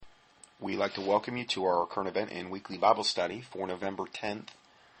We'd like to welcome you to our current event and weekly Bible study for November 10th,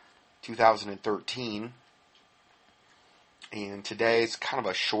 2013. And today is kind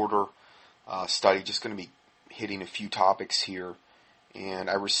of a shorter study, just going to be hitting a few topics here. And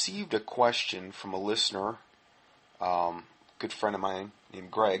I received a question from a listener, good friend of mine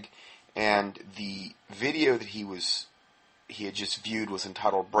named Greg, and the video that he had just viewed was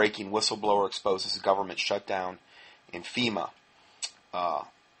entitled "Breaking Whistleblower Exposes Government Shutdown in FEMA."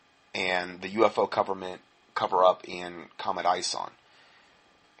 And the UFO cover-up in Comet Ison.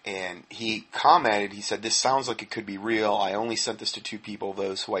 And he commented, he said, "This sounds like it could be real. I only sent this to two people,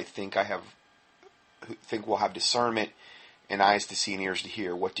 those who I think will have discernment and eyes to see and ears to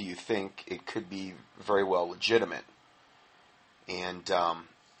hear. What do you think? It could be very well legitimate." And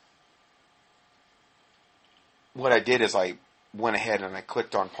what I did is I went ahead and I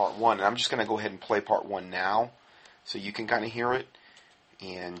clicked on part one, and I'm just going to go ahead and play part one now so you can kind of hear it.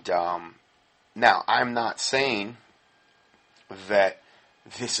 And now, I'm not saying that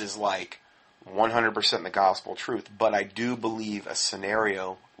this is like 100% the gospel truth, but I do believe a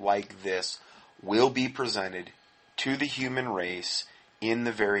scenario like this will be presented to the human race in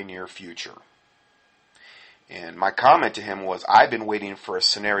the very near future. And my comment to him was, I've been waiting for a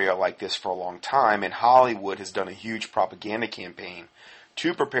scenario like this for a long time, and Hollywood has done a huge propaganda campaign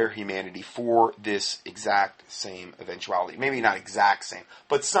to prepare humanity for this exact same eventuality. Maybe not exact same,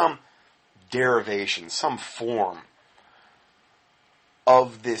 but some derivation, some form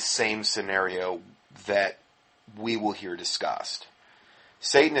of this same scenario that we will hear discussed.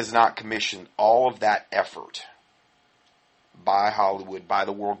 Satan has not commissioned all of that effort by Hollywood, by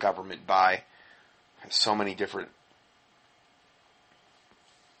the world government, by so many different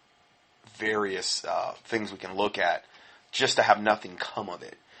various things we can look at, just to have nothing come of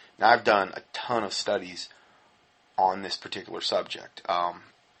it. Now, I've done a ton of studies on this particular subject,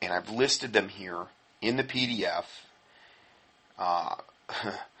 and I've listed them here in the PDF. I'll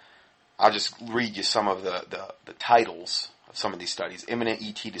just read you some of the titles of some of these studies. Imminent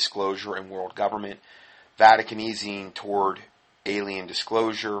ET Disclosure and World Government, Vatican Easing Toward Alien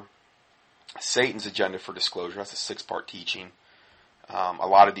Disclosure, Satan's Agenda for Disclosure, that's a 6-part teaching.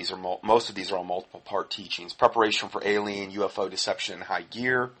 Most of these are all multiple part teachings. Preparation for Alien, UFO Deception in High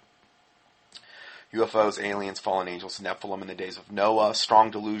Gear, UFOs, Aliens, Fallen Angels, Nephilim in the Days of Noah,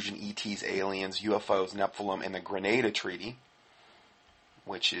 Strong Delusion, ETs, Aliens, UFOs, Nephilim, and the Grenada Treaty,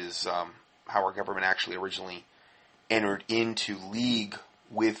 which is how our government actually originally entered into league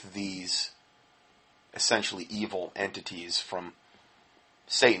with these essentially evil entities from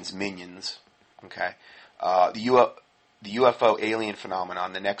Satan's minions. Okay, the UFO alien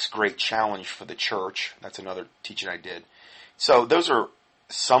phenomenon, the next great challenge for the church. That's another teaching I did. So those are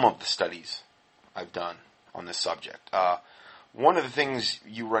some of the studies I've done on this subject. One of the things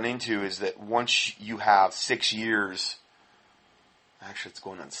you run into is that once you have 6 years, actually it's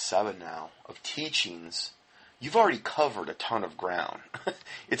going on 7 now, of teachings, you've already covered a ton of ground.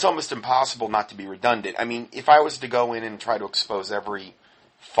 It's almost impossible not to be redundant. I mean, if I was to go in and try to expose every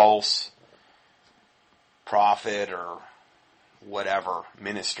false prophet or whatever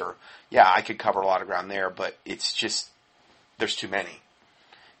minister, yeah, I could cover a lot of ground there, but it's just, there's too many.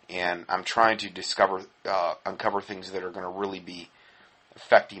 And I'm trying to uncover things that are going to really be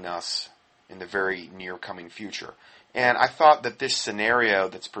affecting us in the very near coming future. And I thought that this scenario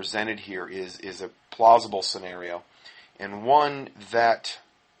that's presented here is a plausible scenario, and one that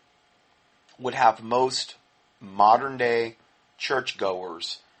would have most modern day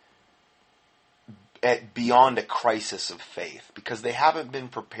churchgoers beyond a crisis of faith, because they haven't been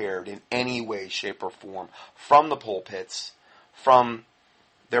prepared in any way, shape, or form from the pulpits, from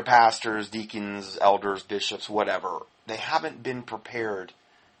their pastors, deacons, elders, bishops, whatever. They haven't been prepared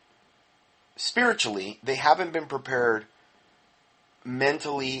spiritually. They haven't been prepared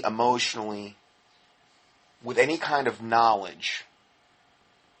mentally, emotionally, with any kind of knowledge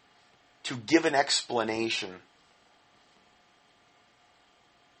to give an explanation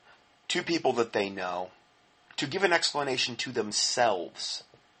to people that they know, to give an explanation to themselves,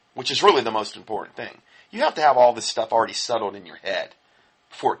 which is really the most important thing. You have to have all this stuff already settled in your head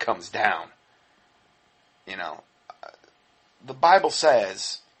before it comes down. You know, the Bible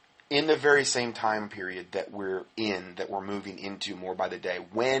says, in the very same time period that we're moving into more by the day,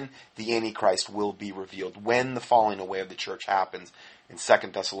 when the Antichrist will be revealed, when the falling away of the church happens, in 2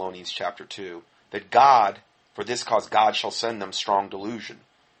 Thessalonians chapter 2, that God, for this cause God shall send them strong delusion,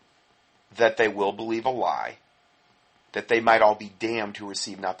 that they will believe a lie, that they might all be damned who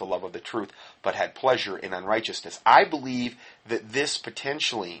receive not the love of the truth, but had pleasure in unrighteousness. I believe that this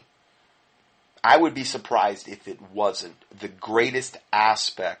potentially I would be surprised if it wasn't the greatest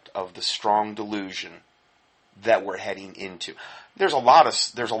aspect of the strong delusion that we're heading into. There's a lot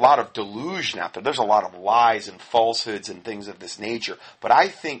of delusion out there. There's a lot of lies and falsehoods and things of this nature. But I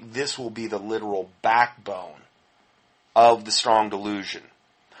think this will be the literal backbone of the strong delusion,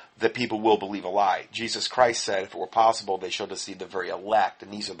 that people will believe a lie. Jesus Christ said, if it were possible, they shall deceive the very elect.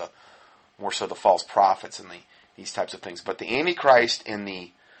 And these are more so the false prophets and these types of things. But the Antichrist and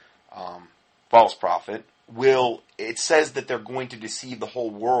the false prophet it says that they're going to deceive the whole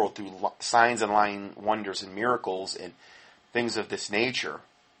world through signs and lying wonders and miracles and things of this nature.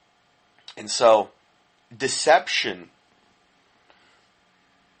 And so, deception,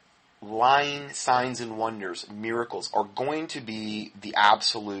 lying, signs and wonders, miracles are going to be the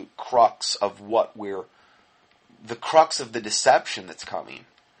absolute crux of the crux of the deception that's coming.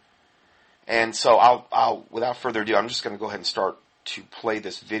 And so I'll without further ado, I'm just going to go ahead and start to play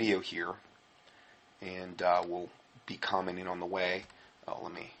this video here, and we'll be commenting on the way.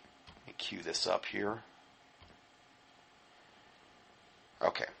 Let me cue this up here.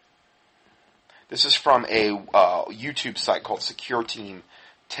 Okay. This is from a YouTube site called Secure Team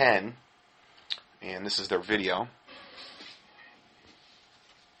 10, and this is their video.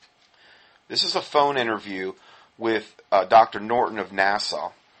 This is a phone interview with Dr. Norton of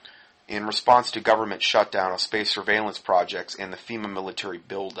NASA in response to government shutdown of space surveillance projects and the FEMA military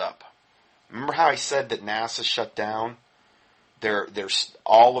buildup. Remember how I said that NASA shut down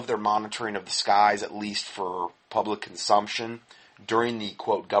all of their monitoring of the skies, at least for public consumption, during the,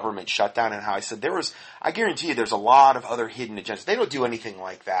 quote, government shutdown, and how I said I guarantee you there's a lot of other hidden agendas. They don't do anything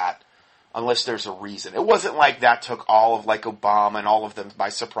like that unless there's a reason. It wasn't like that took all of, like, Obama and all of them by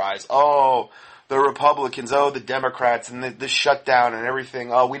surprise. Oh, the Republicans, the Democrats, and the shutdown and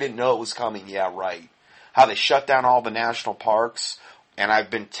everything. Oh, we didn't know it was coming. Yeah, right. How they shut down all the national parks, and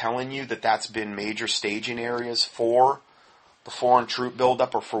I've been telling you that that's been major staging areas for the foreign troop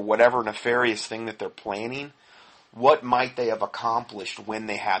buildup or for whatever nefarious thing that they're planning. What might they have accomplished when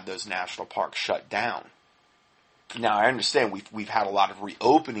they had those national parks shut down? Now, I understand we've had a lot of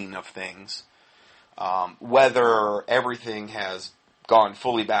reopening of things. Whether everything has gone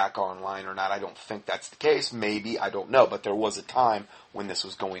fully back online or not, I don't think that's the case. Maybe, I don't know. But there was a time when this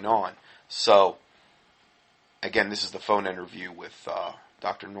was going on. So, again, this is the phone interview with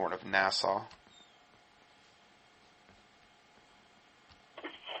Dr. Norton of NASA.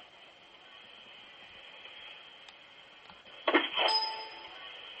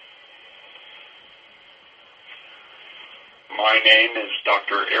 My name is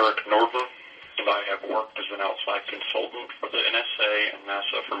Dr. Eric Norton, and I have worked as an outside consultant for the NSA and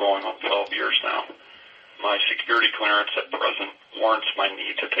NASA for going on 12 years now. My security clearance at present warrants my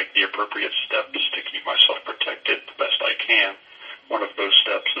need to take the appropriate steps to keep myself protected the best I can. One of those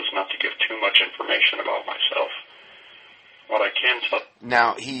steps is not to give too much information about myself. What I can tell...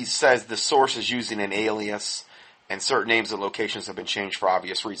 Now, he says the source is using an alias, and certain names and locations have been changed for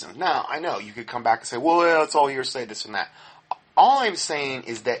obvious reasons. Now, I know, you could come back and say, well, it's all hearsay, this and that. All I'm saying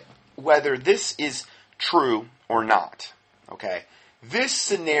is that whether this is true or not, okay, this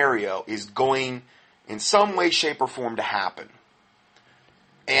scenario is going in some way, shape, or form to happen.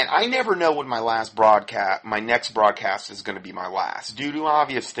 And I never know when my next broadcast is going to be my last, due to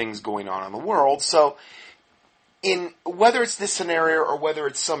obvious things going on in the world. So, whether it's this scenario or whether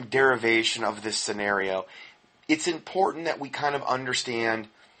it's some derivation of this scenario, it's important that we kind of understand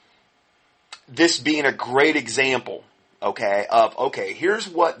this being a great example, here's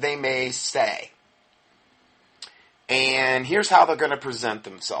what they may say. And here's how they're going to present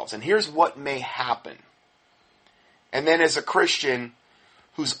themselves. And here's what may happen. And then as a Christian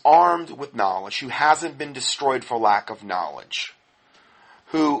who's armed with knowledge, who hasn't been destroyed for lack of knowledge,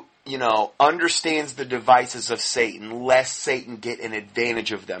 who, understands the devices of Satan, lest Satan get an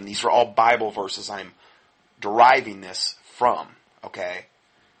advantage of them. These are all Bible verses I'm deriving this from, okay?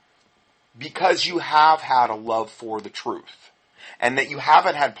 Because you have had a love for the truth, and that you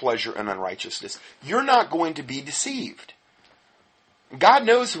haven't had pleasure in unrighteousness, you're not going to be deceived. God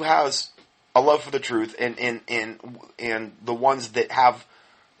knows who has a love for the truth, and the ones that have,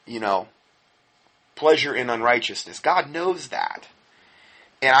 pleasure in unrighteousness. God knows that.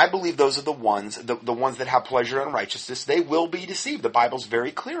 And I believe those are the ones that have pleasure in unrighteousness, they will be deceived. The Bible's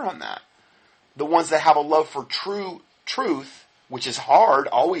very clear on that. The ones that have a love for truth, which is hard,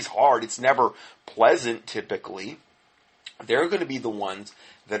 always hard, it's never pleasant typically, they're going to be the ones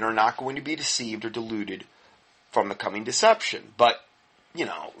that are not going to be deceived or deluded from the coming deception. But,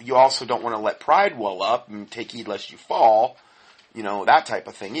 you also don't want to let pride well up and take heed lest you fall. that type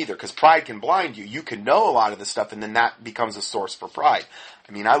of thing either, because pride can blind you. You can know a lot of this stuff, and then that becomes a source for pride.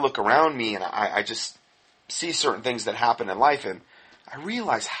 I mean, I look around me, and I just see certain things that happen in life, and I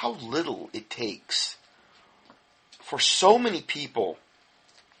realize how little it takes for so many people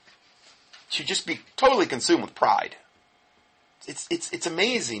to just be totally consumed with pride. It's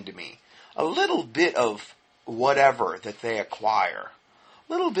amazing to me. A little bit of whatever that they acquire,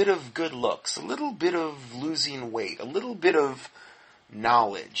 a little bit of good looks, a little bit of losing weight, a little bit of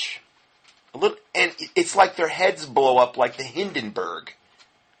knowledge, and it's like their heads blow up like the Hindenburg.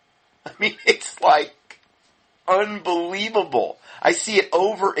 I mean, it's like unbelievable. I see it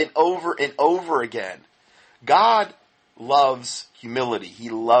over and over and over again. God loves humility. He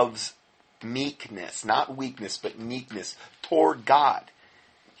loves meekness, not weakness, but meekness toward God.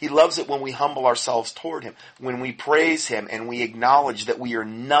 He loves it when we humble ourselves toward Him, when we praise Him and we acknowledge that we are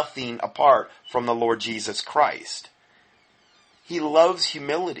nothing apart from the Lord Jesus Christ. He loves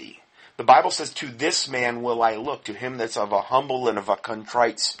humility. The Bible says, to this man will I look, to him that's of a humble and of a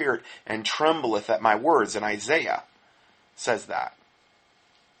contrite spirit, and trembleth at my words. And Isaiah says that.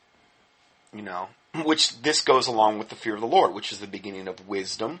 Which this goes along with the fear of the Lord, which is the beginning of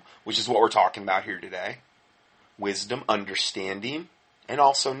wisdom, which is what we're talking about here today. Wisdom, understanding, and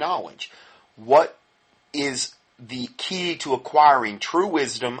also knowledge. What is the key to acquiring true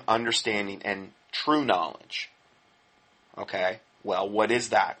wisdom, understanding, and true knowledge? Okay, well, what is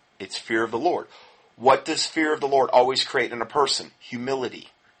that? It's fear of the Lord. What does fear of the Lord always create in a person? Humility.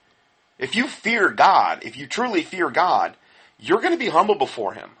 If you fear God, if you truly fear God, you're going to be humble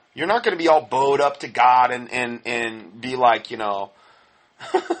before Him. You're not going to be all bowed up to God and be like, you're not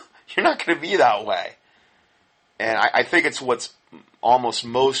going to be that way. And I think it's what's almost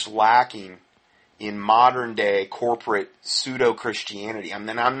most lacking in modern day corporate pseudo-Christianity. I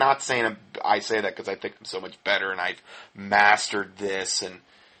mean, I'm not saying I say that because I think I'm so much better and I've mastered this and,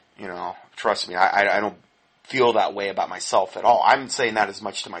 trust me, I don't feel that way about myself at all. I'm saying that as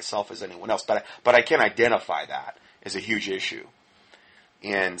much to myself as anyone else, but I can identify that as a huge issue.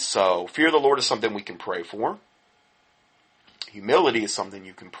 And so, fear of the Lord is something we can pray for. Humility is something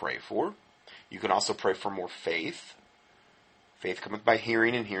you can pray for. You can also pray for more faith. Faith cometh by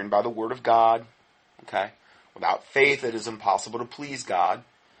hearing, and hearing by the word of God. Okay? Without faith, it is impossible to please God.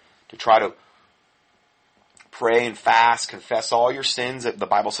 To try to pray and fast, confess all your sins. The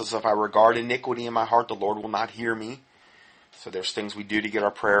Bible says, if I regard iniquity in my heart, the Lord will not hear me. So there's things we do to get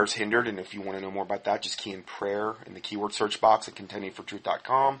our prayers hindered, and if you want to know more about that, just key in prayer in the keyword search box at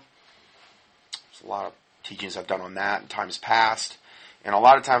contendingfortruth.com. There's a lot of teachings I've done on that in times past. And a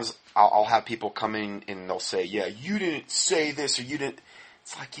lot of times I'll have people come in and they'll say, yeah, you didn't say this or you didn't.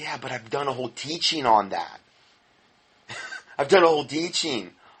 It's like, yeah, but I've done a whole teaching on that. I've done a whole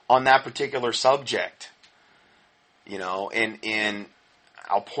teaching on that particular subject. And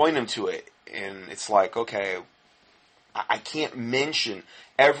I'll point them to it. And it's like, okay, I can't mention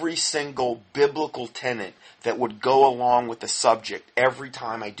every single biblical tenet that would go along with the subject every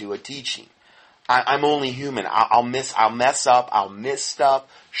time I do a teaching. I'm only human. I'll mess up. I'll miss stuff.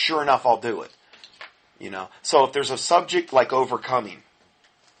 Sure enough, I'll do it. So if there's a subject like overcoming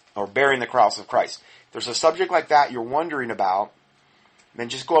or bearing the cross of Christ, if there's a subject like that you're wondering about, then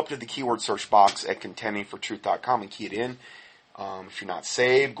just go up to the keyword search box at contendingfortruth.com and key it in. If you're not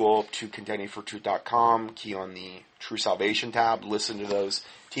saved, go up to contendingfortruth.com, key on the True Salvation tab, listen to those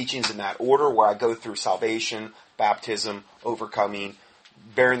teachings in that order where I go through salvation, baptism, overcoming,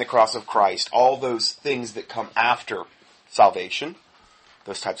 bearing the cross of Christ, all those things that come after salvation,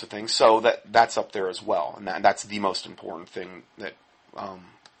 those types of things. So that's up there as well, and that's the most important thing that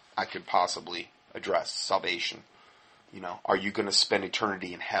I could possibly address, salvation. Are you going to spend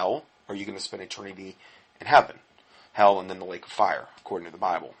eternity in hell? Or are you going to spend eternity in heaven? Hell and then the lake of fire, according to the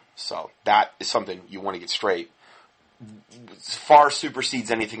Bible. So that is something you want to get straight. Far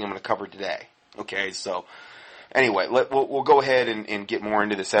supersedes anything I'm going to cover today. Okay, so anyway, we'll go ahead and get more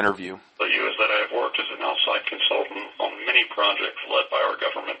into this interview. The you is that I have worked as an outside consultant on many projects led by our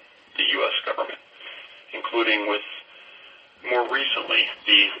government, the U.S. government, including with, more recently,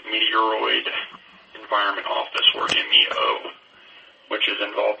 the Meteoroid Environment Office, or MEO, which is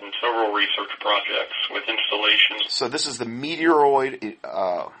involved in several research projects with installations. So this is the Meteoroid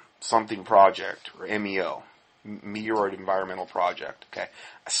something project, or MEO. Meteoroid Environmental Project. Okay.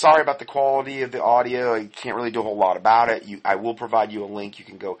 Sorry about the quality of the audio. I can't really do a whole lot about it. I will provide you a link. You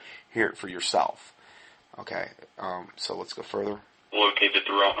can go hear it for yourself. Okay. So let's go further. Located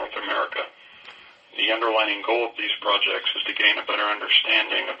throughout North America. The underlying goal of these projects is to gain a better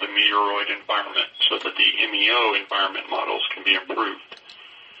understanding of the meteoroid environment so that the MEO environment models can be improved.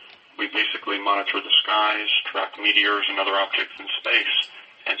 We basically monitor the skies, track meteors and other objects in space,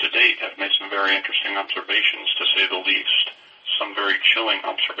 and to date have made some very interesting observations, to say the least. Some very chilling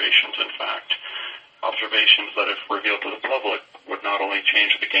observations, in fact. Observations that, if revealed to the public, would not only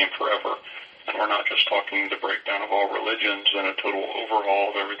change the game forever, and we're not just talking the breakdown of all religions and a total overhaul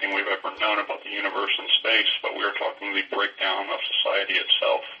of everything we've ever known about the universe and space, but we are talking the breakdown of society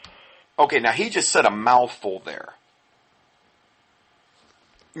itself. Okay, now he just said a mouthful there.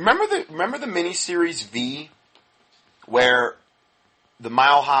 Remember the miniseries V, where the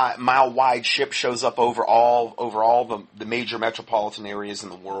mile wide ship shows up over all the major metropolitan areas in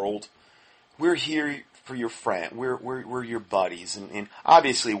the world? We're here for your friend. We're your buddies, and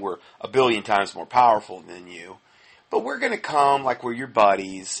obviously we're a billion times more powerful than you. But we're going to come like we're your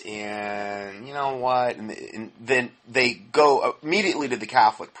buddies, and you know what? And then they go immediately to the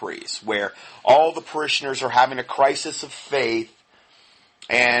Catholic priest, where all the parishioners are having a crisis of faith,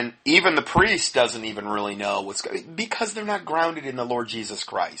 and even the priest doesn't even really know what's going, because they're not grounded in the Lord Jesus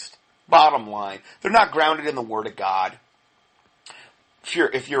Christ. Bottom line, they're not grounded in the Word of God.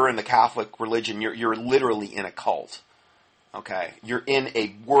 If you're in the Catholic religion, you're literally in a cult. Okay? You're in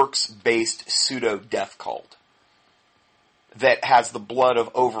a works-based pseudo-death cult that has the blood of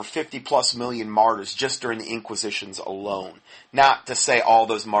over 50 plus million martyrs just during the Inquisitions alone. Not to say all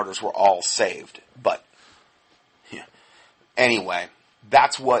those martyrs were all saved, but yeah. Anyway,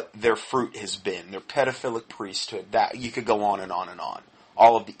 that's what their fruit has been, their pedophilic priesthood. That you could go on and on and on.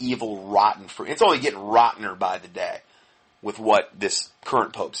 All of the evil, rotten fruit. It's only getting rottener by the day with what this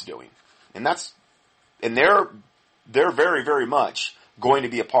current pope's doing. And they're very, very much going to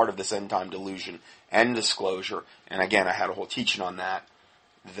be a part of this end time delusion and disclosure. And again, I had a whole teaching on that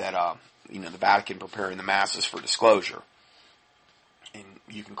the Vatican preparing the masses for disclosure. And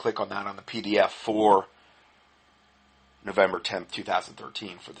you can click on that on the PDF for November 10th,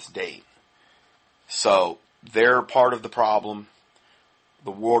 2013 for this date. So they're part of the problem. The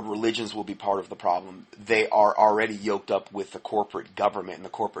world religions will be part of the problem. They are already yoked up with the corporate government, and the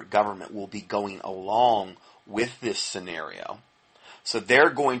corporate government will be going along with this scenario. So they're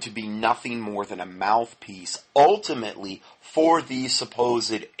going to be nothing more than a mouthpiece, ultimately, for these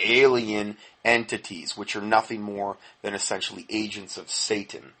supposed alien entities, which are nothing more than essentially agents of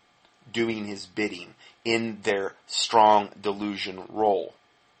Satan, doing his bidding in their strong delusion role.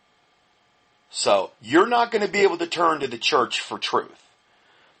 So you're not going to be able to turn to the church for truth.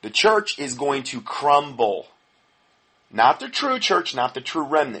 The church is going to crumble. Not the true church, not the true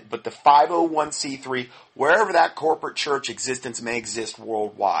remnant, but the 501c3, wherever that corporate church existence may exist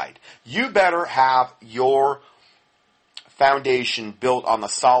worldwide. You better have your foundation built on the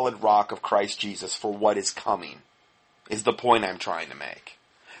solid rock of Christ Jesus for what is coming, is the point I'm trying to make.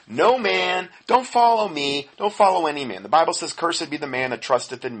 No man, don't follow me, don't follow any man. The Bible says, cursed be the man that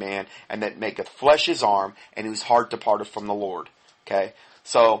trusteth in man, and that maketh flesh his arm, and whose heart departeth from the Lord. Okay?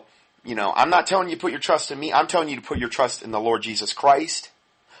 So, I'm not telling you to put your trust in me. I'm telling you to put your trust in the Lord Jesus Christ,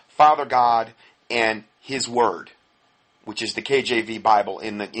 Father God, and His Word, which is the KJV Bible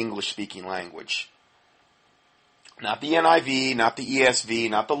in the English-speaking language. Not the NIV, not the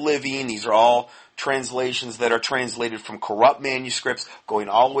ESV, not the Living. These are all translations that are translated from corrupt manuscripts going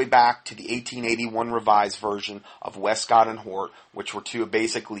all the way back to the 1881 Revised Version of Westcott and Hort, which were two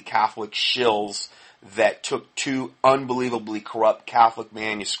basically Catholic shills that took two unbelievably corrupt Catholic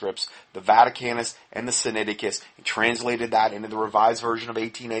manuscripts, the Vaticanus and the Sinaiticus, and translated that into the Revised Version of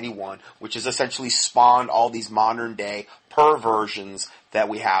 1881, which has essentially spawned all these modern day perversions that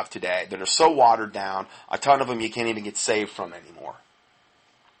we have today that are so watered down, a ton of them you can't even get saved from anymore.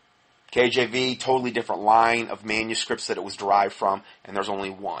 KJV, totally different line of manuscripts that it was derived from, and there's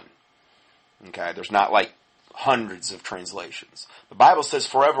only one. Okay, there's not like hundreds of translations. The Bible says,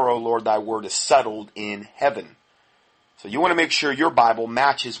 forever, O Lord, thy word is settled in heaven. So you want to make sure your Bible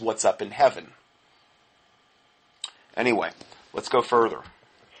matches what's up in heaven. Anyway, let's go further.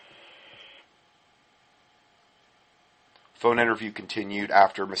 Phone interview continued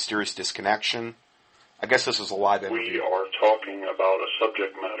after mysterious disconnection. I guess this was a live interview. We are talking about a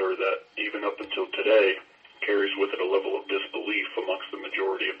subject matter that, even up until today, carries with it a level of disbelief amongst the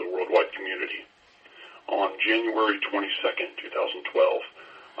majority of the worldwide community. On January 22nd, 2012,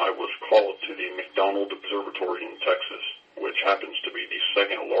 I was called to the McDonald Observatory in Texas, which happens to be the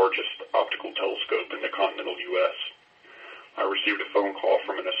second largest optical telescope in the continental U.S. I received a phone call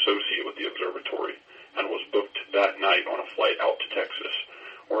from an associate with the observatory and was booked that night on a flight out to Texas,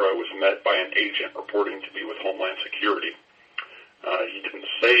 where I was met by an agent reporting to be with Homeland Security. He didn't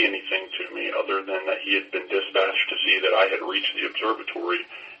say anything to me other than that he had been dispatched to see that I had reached the observatory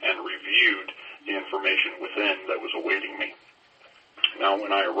and reviewed the information within that was awaiting me. Now,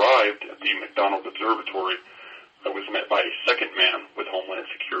 when I arrived at the McDonald Observatory, I was met by a second man with Homeland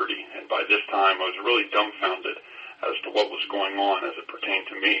Security, and by this time I was really dumbfounded as to what was going on as it pertained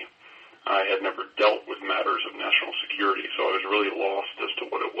to me. I had never dealt with matters of national security, so I was really lost as to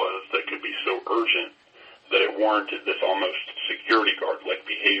what it was that could be so urgent that it warranted this almost security guard-like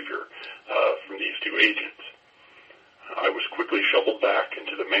behavior from these two agents. I was quickly shuffled back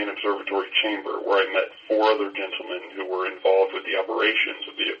into the main observatory chamber where I met 4 other gentlemen who were involved with the operations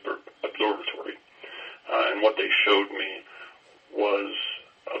of the observatory. And what they showed me was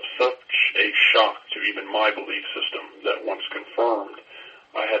of such a shock to even my belief system that once confirmed,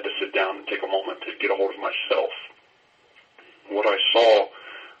 I had to sit down and take a moment to get a hold of myself. What I saw,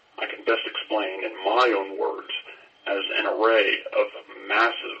 I can best explain in my own words as an array of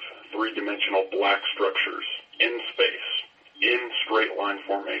massive 3-dimensional black structures in space, in straight line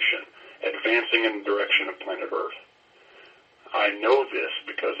formation, advancing in the direction of planet Earth. I know this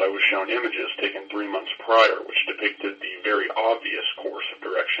because I was shown images taken 3 months prior which depicted the very obvious course of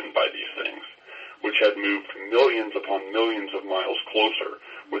direction by these things, which had moved millions upon millions of miles closer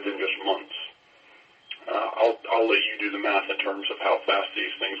within just months. I'll let you do the math in terms of how fast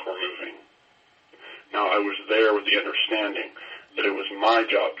these things were moving. Now, I was there with the understanding that it was my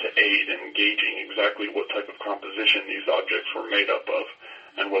job to aid in gauging exactly what type of composition these objects were made up of,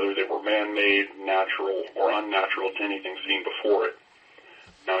 and whether they were man-made, natural, or unnatural to anything seen before it.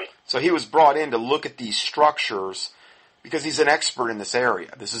 Now, so he was brought in to look at these structures because he's an expert in this area.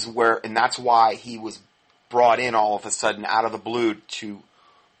 This is where, and that's why he was brought in all of a sudden out of the blue to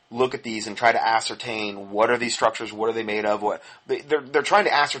look at these and try to ascertain what are these structures, what are they made of, what they're trying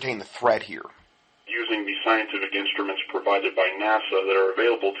to ascertain the threat here. Using the scientific instruments provided by NASA that are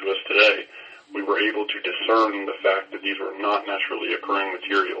available to us today, we were able to discern the fact that these were not naturally occurring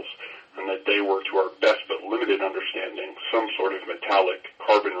materials, and that they were, to our best but limited understanding, some sort of metallic,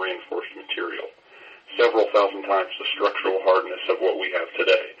 carbon-reinforced material, several thousand times the structural hardness of what we have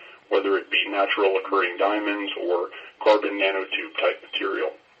today, whether it be natural occurring diamonds or carbon nanotube-type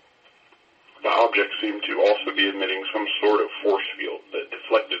material. The objects seemed to also be emitting some sort of force field that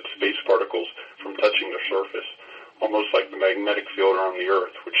deflected space particles from touching their surface, almost like the magnetic field around the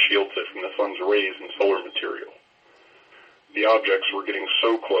Earth, which shields it from the sun's rays and solar material. The objects were getting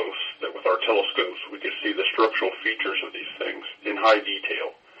so close that with our telescopes we could see the structural features of these things in high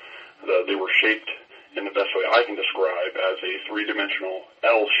detail. They were shaped in the best way I can describe as a 3-dimensional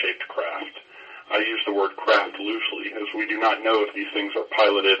L-shaped craft. I use the word craft loosely, as we do not know if these things are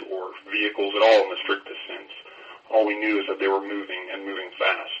piloted or vehicles at all in the strictest sense. All we knew is that they were moving, and moving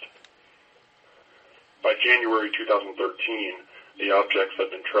fast. By January 2013, the objects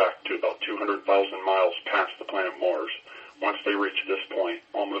had been tracked to about 200,000 miles past the planet Mars. Once they reached this point,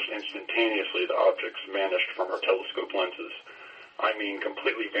 almost instantaneously the objects vanished from our telescope lenses. I mean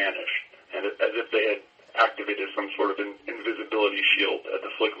completely vanished, and as if they had activated some sort of invisibility shield at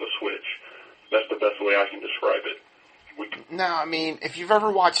the flick of a switch. That's the best way I can describe it. Now, I mean, if you've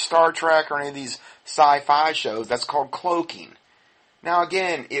ever watched Star Trek or any of these sci-fi shows, that's called cloaking. Now,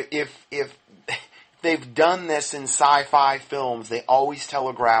 again, if they've done this in sci-fi films, they always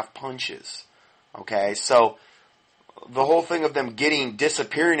telegraph punches. Okay, so the whole thing of them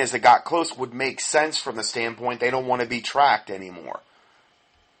disappearing as they got close would make sense from the standpoint they don't want to be tracked anymore.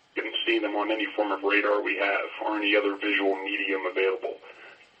 You can see them on any form of radar we have or any other visual medium available.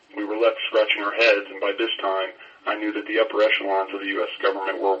 We were left scratching our heads, and by this time, I knew that the upper echelons of the U.S.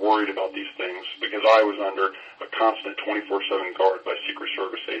 government were worried about these things because I was under a constant 24/7 guard by Secret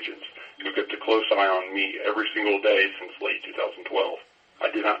Service agents who kept a close eye on me every single day since late 2012. I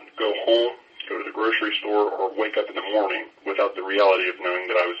did not go home, go to the grocery store, or wake up in the morning without the reality of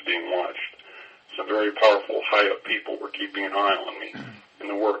knowing that I was being watched. Some very powerful, high-up people were keeping an eye on me and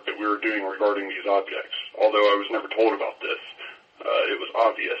the work that we were doing regarding these objects. Although I was never told about this, it was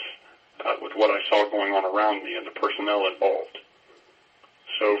obvious with what I saw going on around me and the personnel involved.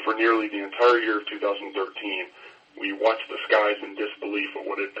 So for nearly the entire year of 2013, we watched the skies in disbelief at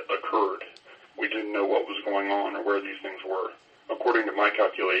what had occurred. We didn't know what was going on or where these things were. According to my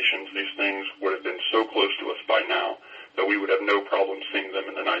calculations, these things would have been so close to us by now that we would have no problem seeing them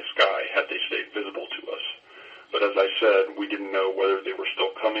in the night sky had they stayed visible to us. But as I said, we didn't know whether they were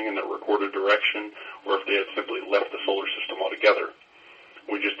still coming in the recorded direction or if they had simply left the solar system altogether.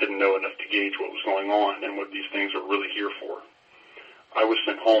 We just didn't know enough to gauge what was going on and what these things were really here for. I was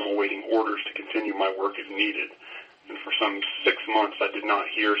sent home awaiting orders to continue my work as needed, and for some 6 months I did not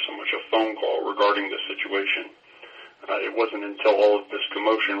hear so much a phone call regarding this situation. It wasn't until all of this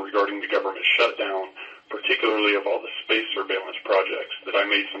commotion regarding the government shutdown, particularly of all the space surveillance projects, that I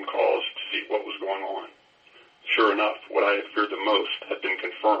made some calls to see what was going on. Sure enough, what I had feared the most had been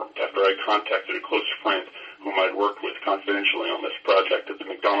confirmed after I contacted a close friend whom I had worked with confidentially on this project at the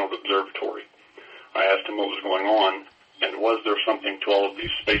McDonald Observatory. I asked him what was going on, and was there something to all of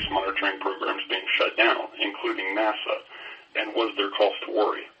these space monitoring programs being shut down, including NASA, and was there cause to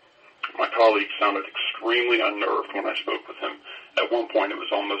worry? My colleague sounded extremely unnerved when I spoke with him. At one point, it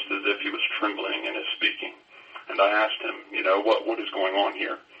was almost as if he was trembling in his speaking. And I asked him, what is going on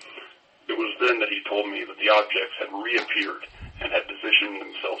here? It was then that he told me that the objects had reappeared and had positioned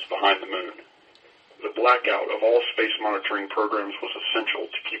themselves behind the moon. The blackout of all space monitoring programs was essential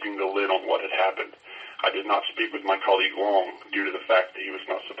to keeping the lid on what had happened. I did not speak with my colleague long due to the fact that he was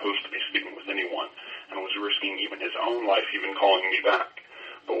not supposed to be speaking with anyone and was risking even his own life even calling me back.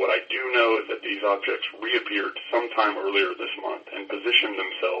 But what I do know is that these objects reappeared sometime earlier this month and positioned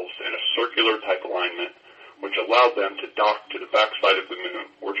themselves in a circular type alignment, which allowed them to dock to the backside of the moon,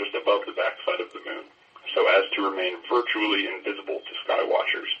 or just above the backside of the moon, so as to remain virtually invisible to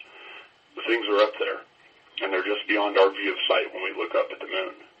skywatchers. The things are up there, and they're just beyond our view of sight when we look up at the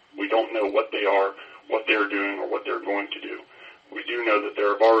moon. We don't know what they are, what they're doing, or what they're going to do. We do know that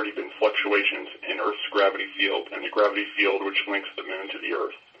there have already been fluctuations in Earth's gravity field and the gravity field which links the moon to the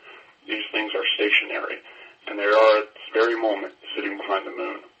Earth. These things are stationary, and they are at this very moment sitting behind the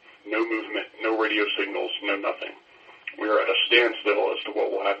moon. No movement, no radio signals, no nothing. We are at a standstill as to what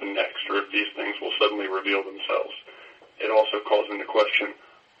will happen next, or if these things will suddenly reveal themselves. It also calls into question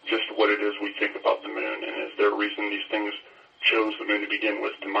just what it is we think about the moon, and is there a reason these things chose the moon to begin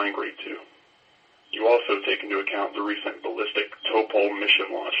with to migrate to? You also take into account the recent ballistic Topol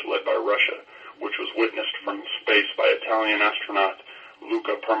mission launch led by Russia, which was witnessed from space by Italian astronaut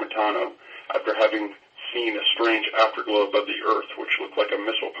Luca Parmitano after having seen a strange afterglow above the Earth which looked like a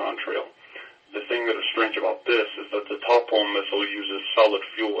missile contrail. The thing that is strange about this is that the Topol missile uses solid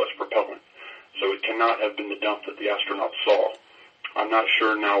fuel as propellant, so it cannot have been the dump that the astronauts saw. I'm not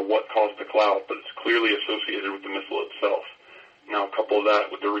sure now what caused the cloud, but it's clearly associated with the missile itself. Now couple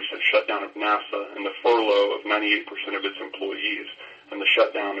that with the recent shutdown of NASA and the furlough of 98% of its employees and the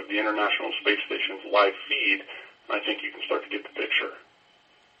shutdown of the International Space Station's live feed, and I think you can start to get the picture.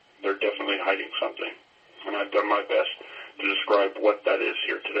 They're definitely hiding something, and I've done my best to describe what that is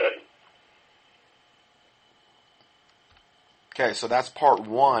here today. Okay, so that's part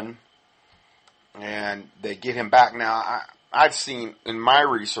one, and they get him back. Now, I've seen in my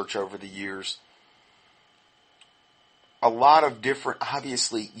research over the years a lot of different,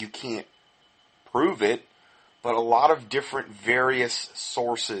 obviously you can't prove it, but a lot of different various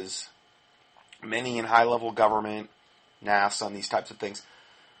sources, many in high-level government, NASA, and these types of things,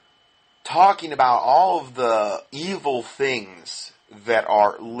 talking about all of the evil things that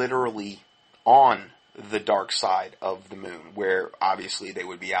are literally on the dark side of the moon, where obviously they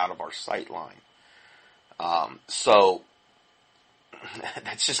would be out of our sight line. So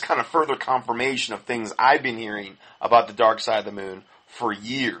that's just kind of further confirmation of things I've been hearing about the dark side of the moon for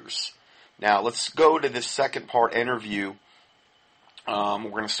years. Now, let's go to this second part interview. We're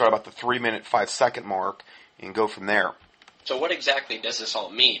going to start about the 3-minute, 5-second mark and go from there. So what exactly does this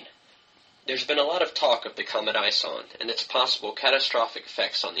all mean? There's been a lot of talk of the comet ISON and its possible catastrophic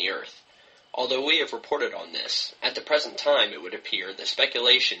effects on the Earth. Although we have reported on this, at the present time it would appear that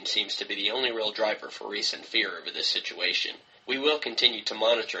speculation seems to be the only real driver for recent fear over this situation. We will continue to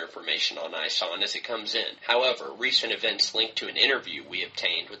monitor information on ISON as it comes in. However, recent events linked to an interview we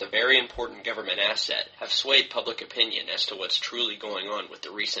obtained with a very important government asset have swayed public opinion as to what's truly going on with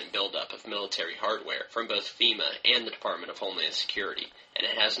the recent buildup of military hardware from both FEMA and the Department of Homeland Security, and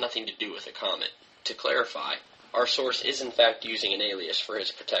it has nothing to do with a comet. To clarify, our source is in fact using an alias for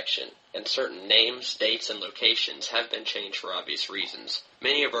his protection, and certain names, dates, and locations have been changed for obvious reasons.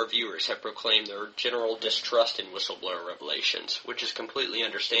 Many of our viewers have proclaimed their general distrust in whistleblower revelations, which is completely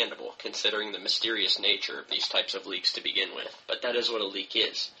understandable considering the mysterious nature of these types of leaks to begin with. But that is what a leak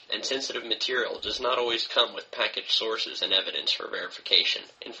is, and sensitive material does not always come with packaged sources and evidence for verification.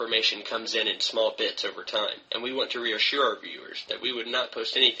 Information comes in small bits over time, and we want to reassure our viewers that we would not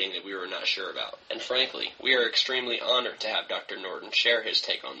post anything that we were not sure about. And frankly, we are extremely honored to have Dr. Norton share his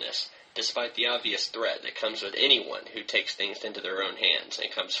take on this, despite the obvious threat that comes with anyone who takes things into their own hands and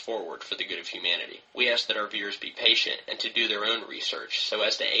comes forward for the good of humanity. We ask that our viewers be patient and to do their own research so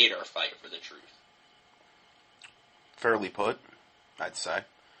as to aid our fight for the truth. Fairly put, I'd say.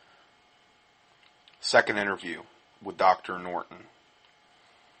 Second interview with Dr. Norton.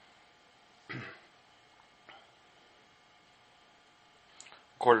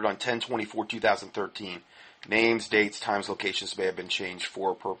 Recorded on 10/24/2013. Names, dates, times, locations may have been changed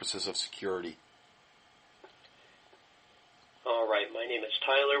for purposes of security. All right, my name is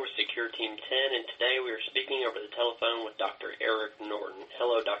Tyler with Secure Team 10, and today we are speaking over the telephone with Dr. Eric Norton.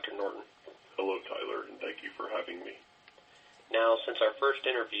 Hello, Dr. Norton. Hello, Tyler, and thank you for having me. Now, since our first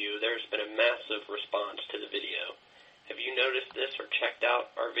interview, there's been a massive response to the video. Have you noticed this or checked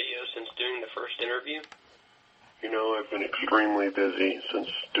out our video since doing the first interview? You know, I've been extremely busy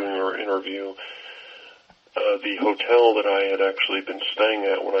since doing our interview. The hotel that I had actually been staying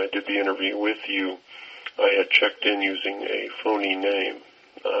at when I did the interview with you, I had checked in using a phony name.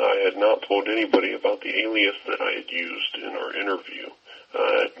 I had not told anybody about the alias that I had used in our interview.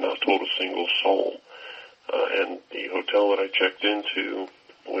 I had not told a single soul. And the hotel that I checked into,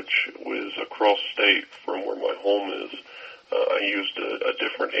 which was across state from where my home is, I used a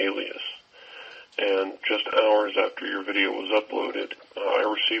different alias. And just hours after your video was uploaded, I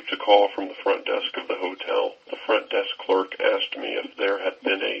received a call from the front desk of the hotel. The front desk clerk asked me if there had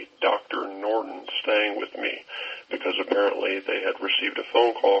been a Dr. Norton staying with me, because apparently they had received a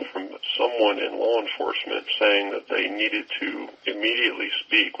phone call from someone in law enforcement saying that they needed to immediately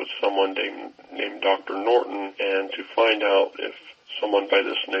speak with someone named Dr. Norton and to find out if someone by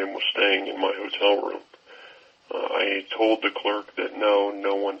this name was staying in my hotel room. I told the clerk that no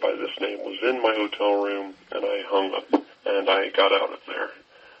one by this name was in my hotel room, and I hung up, and I got out of there.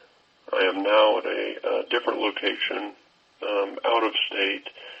 I am now at a different location, out of state,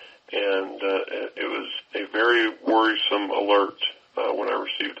 and it was a very worrisome alert when I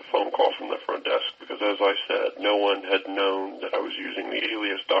received a phone call from the front desk, because as I said, no one had known that I was using the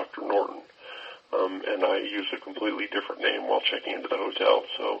alias Dr. Norton. And I used a completely different name while checking into the hotel,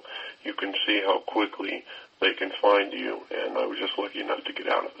 so you can see how quickly they can find you, and I was just lucky enough to get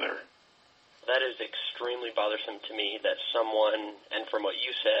out of there. That is extremely bothersome to me that someone, and from what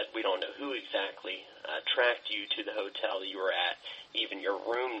you said, we don't know who exactly, tracked you to the hotel that you were at, even your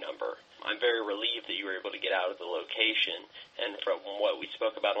room number. I'm very relieved that you were able to get out of the location, and from what we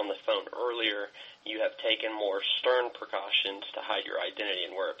spoke about on the phone earlier, you have taken more stern precautions to hide your identity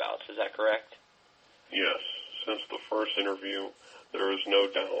and whereabouts. Is that correct? Yes. Since the first interview, there is no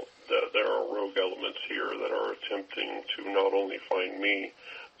doubt that there are rogue elements here that are attempting to not only find me,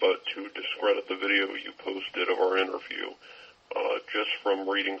 but to discredit the video you posted of our interview. Just from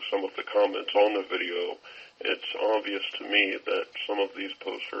reading some of the comments on the video, it's obvious to me that some of these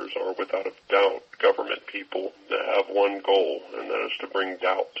posters are without a doubt government people that have one goal, and that is to bring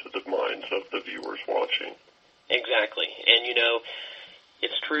doubt to the minds of the viewers watching. Exactly. And you know,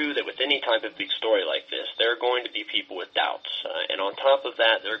 it's true that with any type of big story like this, there are going to be people with doubts. And on top of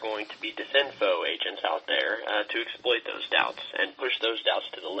that, there are going to be disinfo agents out there to exploit those doubts and push those doubts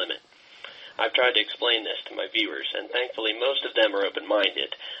to the limit. I've tried to explain this to my viewers, and thankfully most of them are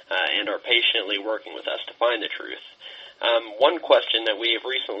open-minded and are patiently working with us to find the truth. One question that we have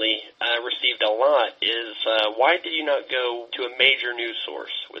recently received a lot is, why did you not go to a major news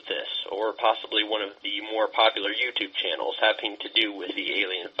source with this, or possibly one of the more popular YouTube channels having to do with the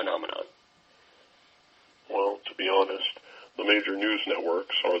alien phenomenon? Well, to be honest, the major news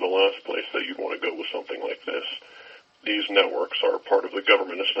networks are the last place that you'd want to go with something like this. These networks are part of the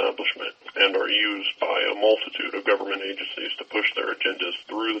government establishment and are used by a multitude of government agencies to push their agendas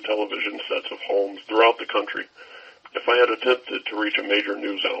through the television sets of homes throughout the country. If I had attempted to reach a major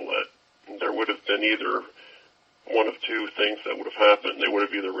news outlet, there would have been either one of two things that would have happened. They would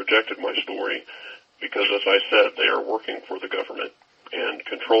have either rejected my story because, as I said, they are working for the government and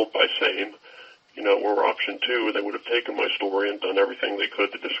controlled by SAME. Or option two, they would have taken my story and done everything they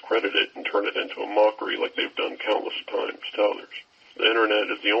could to discredit it and turn it into a mockery like they've done countless times to others. The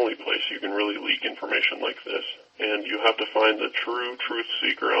Internet is the only place you can really leak information like this, and you have to find the true truth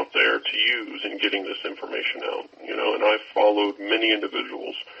seeker out there to use in getting this information out. And I've followed many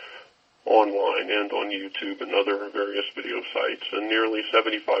individuals online and on YouTube and other various video sites, and nearly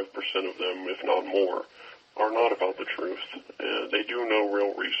 75% of them, if not more, are not about the truth. They do no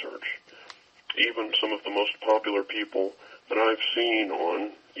real research. Even some of the most popular people that I've seen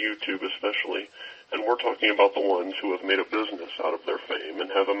on YouTube especially, and we're talking about the ones who have made a business out of their fame and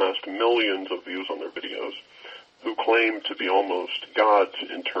have amassed millions of views on their videos, who claim to be almost gods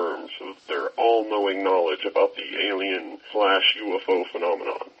in terms of their all-knowing knowledge about the alien/UFO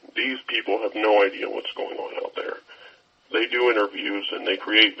phenomenon. These people have no idea what's going on out there. They do interviews and they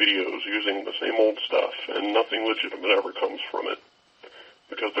create videos using the same old stuff, and nothing legitimate ever comes from it.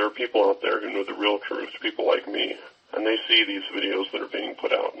 Because there are people out there who know the real truth, people like me, and they see these videos that are being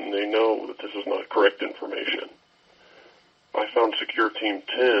put out, and they know that this is not correct information. I found Secure Team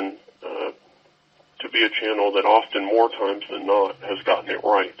 10 to be a channel that often, more times than not, has gotten it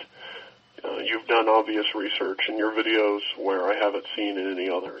right. You've done obvious research in your videos where I haven't seen in any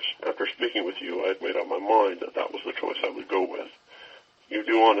others. After speaking with you, I had made up my mind that that was the choice I would go with. You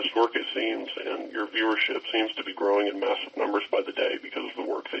do honest work, it seems, and your viewership seems to be growing in massive numbers by the day because of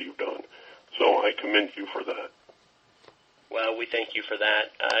the work that you've done. So I commend you for that. Well, we thank you for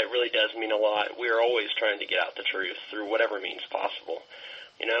that. It really does mean a lot. We are always trying to get out the truth through whatever means possible.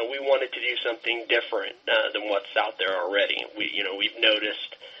 You know, we wanted to do something different than what's out there already. We've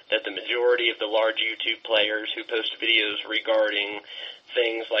noticed that the majority of the large YouTube players who post videos regarding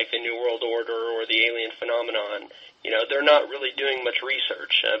things like the New World Order or the alien phenomenon, they're not really doing much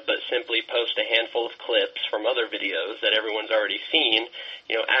research, but simply post a handful of clips from other videos that everyone's already seen,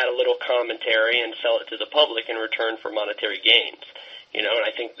 add a little commentary and sell it to the public in return for monetary gains. And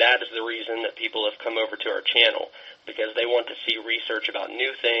I think that is the reason that people have come over to our channel, because they want to see research about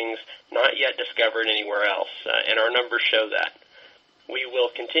new things not yet discovered anywhere else, and our numbers show that. We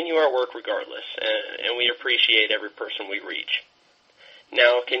will continue our work regardless, and we appreciate every person we reach.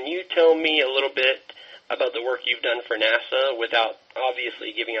 Now, can you tell me a little bit about the work you've done for NASA without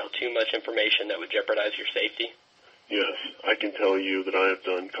obviously giving out too much information that would jeopardize your safety? Yes, I can tell you that I have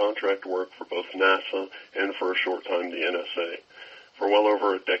done contract work for both NASA and for a short time the NSA, for well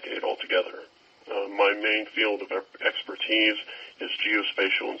over a decade altogether. My main field of expertise is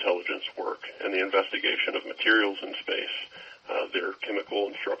geospatial intelligence work and the investigation of materials in space, their chemical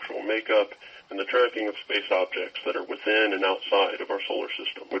and structural makeup, and the tracking of space objects that are within and outside of our solar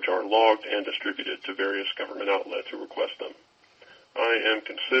system, which are logged and distributed to various government outlets who request them. I am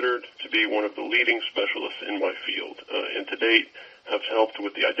considered to be one of the leading specialists in my field, and to date have helped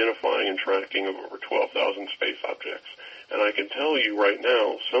with the identifying and tracking of over 12,000 space objects. And I can tell you right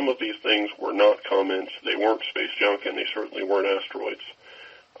now, some of these things were not comments, they weren't space junk, and they certainly weren't asteroids.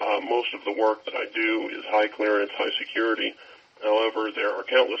 Most of the work that I do is high clearance, high security. However, there are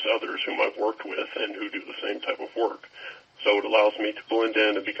countless others whom I've worked with and who do the same type of work. So it allows me to blend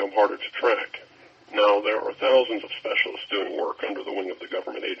in and become harder to track. Now, there are thousands of specialists doing work under the wing of the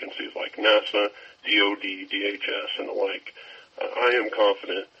government agencies like NASA, DOD, DHS, and the like. I am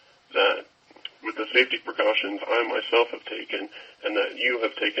confident that with the safety precautions I myself have taken and that you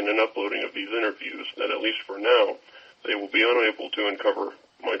have taken in uploading of these interviews, that at least for now, they will be unable to uncover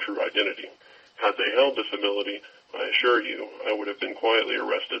my true identity. Had they held this ability, I assure you, I would have been quietly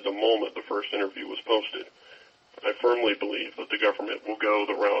arrested the moment the first interview was posted. I firmly believe that the government will go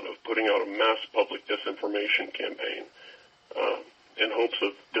the route of putting out a mass public disinformation campaign in hopes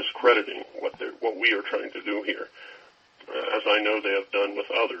of discrediting what we are trying to do here, as I know they have done with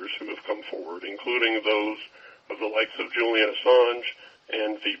others who have come forward, including those of the likes of Julian Assange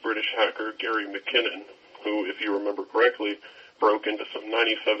and the British hacker Gary McKinnon, who, if you remember correctly, broke into some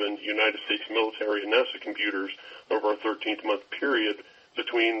 97 United States military and NASA computers over a 13-month period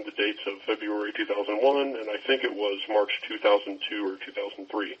between the dates of February 2001 and I think it was March 2002 or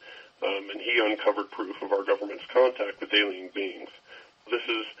 2003. And he uncovered proof of our government's contact with alien beings. This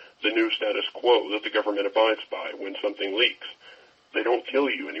is the new status quo that the government abides by when something leaks. They don't kill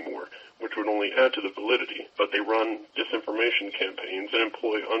you anymore, which would only add to the validity, but they run disinformation campaigns and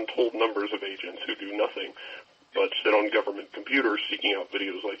employ untold numbers of agents who do nothing but sit on government computers seeking out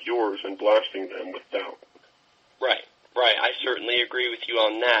videos like yours and blasting them with doubt. Right. I certainly agree with you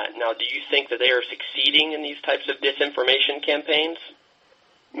on that. Now, do you think that they are succeeding in these types of disinformation campaigns?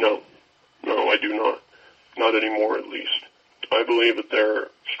 No, I do not. Not anymore, at least. I believe that their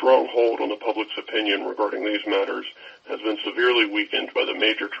strong hold on the public's opinion regarding these matters has been severely weakened by the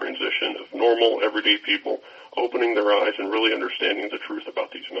major transition of normal, everyday people opening their eyes and really understanding the truth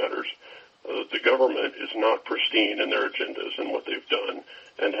about these matters. The government is not pristine in their agendas and what they've done,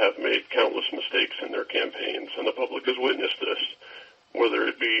 and have made countless mistakes in their campaigns, and the public has witnessed this. Whether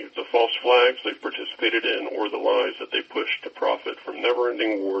it be the false flags they've participated in or the lies that they push to profit from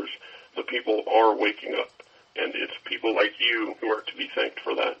never-ending wars, the people are waking up, and it's people like you who are to be thanked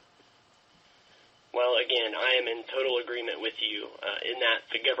for that. Well, again, I am in total agreement with you in that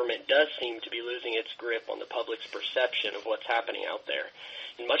the government does seem to be losing its grip on the public's perception of what's happening out there.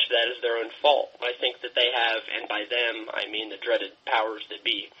 And much of that is their own fault. I think that they have, and by them I mean the dreaded powers that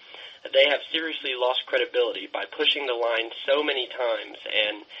be, they have seriously lost credibility by pushing the line so many times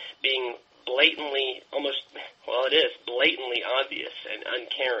and being blatantly obvious and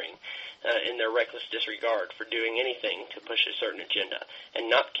uncaring in their reckless disregard for doing anything to push a certain agenda, and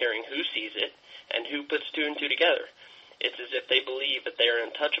not caring who sees it and who puts two and two together. It's as if they believe that they are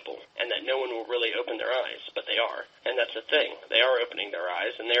untouchable and that no one will really open their eyes, but they are. And that's the thing. They are opening their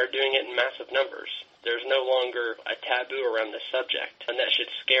eyes, and they are doing it in massive numbers. There's no longer a taboo around the subject, and that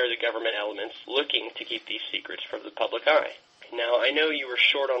should scare the government elements looking to keep these secrets from the public eye. Now, I know you were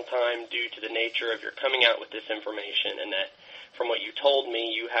short on time due to the nature of your coming out with this information, and that From what you told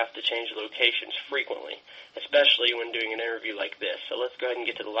me, you have to change locations frequently, especially when doing an interview like this. So let's go ahead and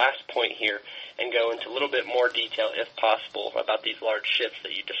get to the last point here and go into a little bit more detail, if possible, about these large ships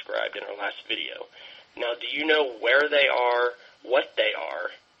that you described in our last video. Now, do you know where they are, what they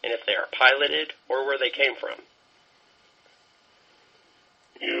are, and if they are piloted or where they came from?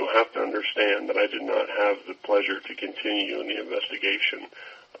 You have to understand that I did not have the pleasure to continue in the investigation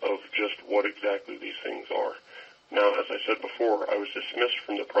of just what exactly these things are. Now, as I said before, I was dismissed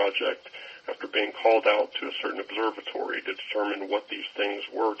from the project after being called out to a certain observatory to determine what these things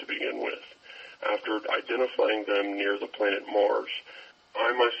were to begin with. After identifying them near the planet Mars,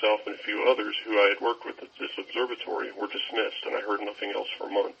 I myself and a few others who I had worked with at this observatory were dismissed, and I heard nothing else for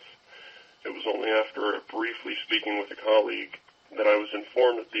months. It was only after briefly speaking with a colleague that I was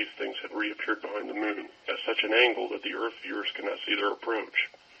informed that these things had reappeared behind the moon at such an angle that the Earth viewers cannot see their approach.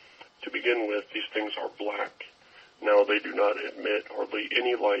 To begin with, these things are black. Now, they do not emit hardly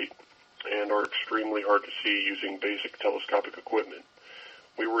any light and are extremely hard to see using basic telescopic equipment.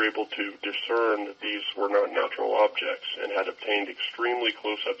 We were able to discern that these were not natural objects and had obtained extremely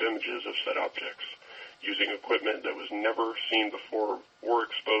close-up images of said objects using equipment that was never seen before or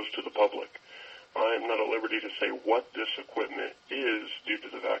exposed to the public. I am not at liberty to say what this equipment is due to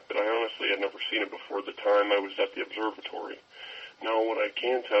the fact that I honestly had never seen it before the time I was at the observatory. Now, what I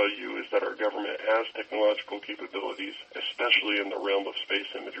can tell you is that our government has technological capabilities, especially in the realm of space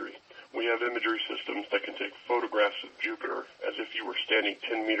imagery. We have imagery systems that can take photographs of Jupiter as if you were standing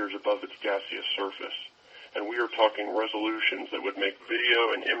 10 meters above its gaseous surface. And we are talking resolutions that would make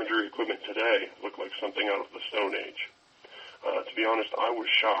video and imagery equipment today look like something out of the Stone Age. To be honest, I was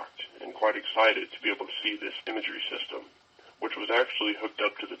shocked and quite excited to be able to see this imagery system, which was actually hooked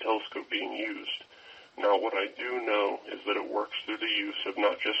up to the telescope being used. Now, what I do know is that it works through the use of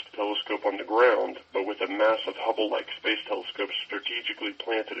not just a telescope on the ground, but with a massive Hubble-like space telescope strategically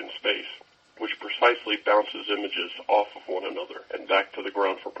planted in space, which precisely bounces images off of one another and back to the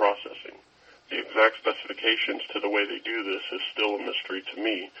ground for processing. The exact specifications to the way they do this is still a mystery to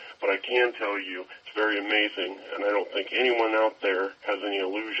me, but I can tell you it's very amazing, and I don't think anyone out there has any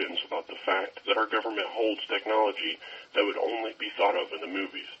illusions about the fact that our government holds technology that would only be thought of in the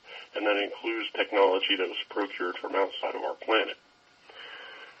movies, and that includes technology that was procured from outside of our planet.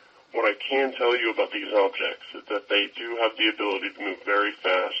 What I can tell you about these objects is that they do have the ability to move very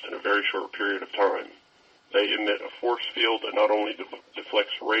fast in a very short period of time. They emit a force field that not only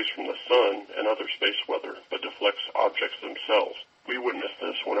deflects rays from the sun and other space weather, but deflects objects themselves. We witnessed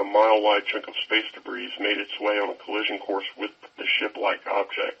this when a mile-wide chunk of space debris made its way on a collision course with the ship-like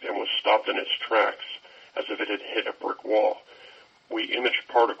object and was stopped in its tracks as if it had hit a brick wall. We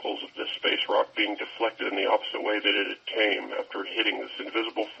imaged particles of this space rock being deflected in the opposite way that it came after hitting this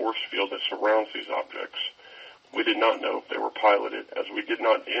invisible force field that surrounds these objects. We did not know if they were piloted, as we did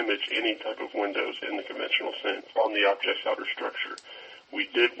not image any type of windows in the conventional sense on the object's outer structure.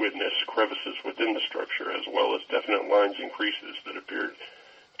 We did witness crevices within the structure, as well as definite lines and creases that appeared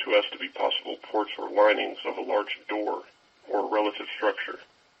to us to be possible ports or linings of a large door or relative structure.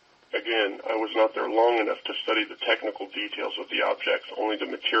 Again, I was not there long enough to study the technical details of the objects, only the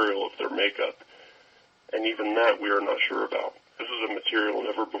material of their makeup, and even that we are not sure about. This is a material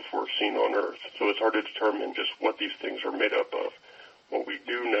never before seen on Earth, so it's hard to determine just what these things are made up of. What we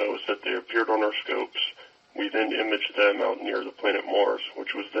do know is that they appeared on our scopes. We then imaged them out near the planet Mars,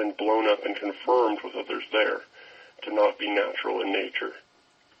 which was then blown up and confirmed with others there to not be natural in nature.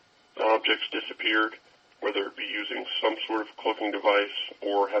 The objects disappeared, whether it be using some sort of cloaking device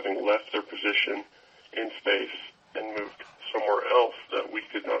or having left their position in space and moved somewhere else that we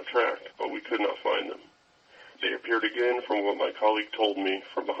could not track, but we could not find them. They appeared again from what my colleague told me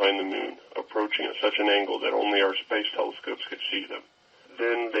from behind the moon, approaching at such an angle that only our space telescopes could see them.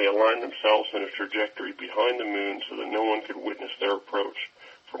 Then they aligned themselves in a trajectory behind the moon so that no one could witness their approach.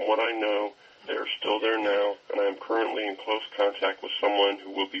 From what I know, they are still there now, and I am currently in close contact with someone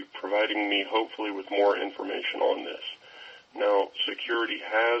who will be providing me hopefully with more information on this. Now, security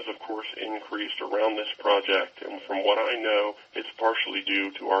has, of course, increased around this project, and from what I know, it's partially due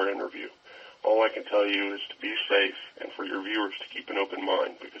to our interview. All I can tell you is to be safe and for your viewers to keep an open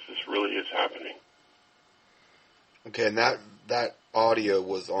mind, because this really is happening. Okay, and that audio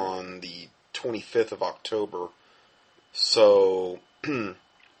was on the 25th of October, so we're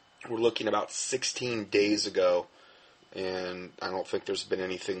looking about 16 days ago, and I don't think there's been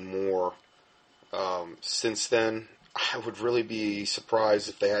anything more since then. I would really be surprised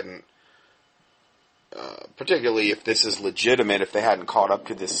if they hadn't, particularly if this is legitimate, if they hadn't caught up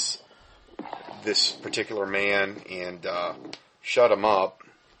to this particular man and shut him up.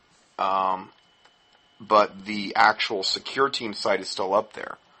 but the actual secure team site is still up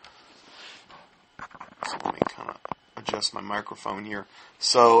there. So let me kind of adjust my microphone here.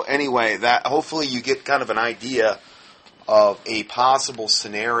 So anyway, that hopefully you get kind of an idea of a possible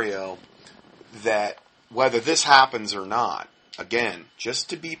scenario that whether this happens or not, again, just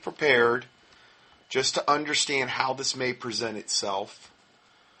to be prepared, just to understand how this may present itself.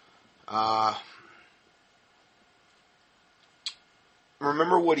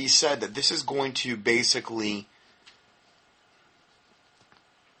 Remember what he said, that this is going to basically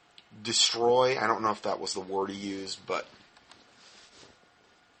destroy, I don't know if that was the word he used, but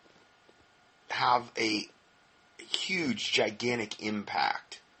have a huge, gigantic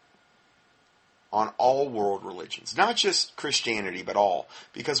impact on all world religions. Not just Christianity, but all.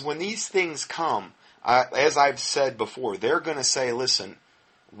 Because when these things come, as I've said before, they're going to say, listen,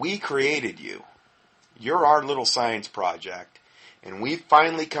 we created you. You're our little science project. And we've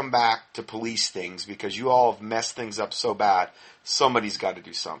finally come back to police things because you all have messed things up so bad. Somebody's got to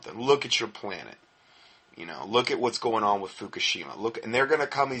do something. Look at your planet. You know, look at what's going on with Fukushima. And they're going to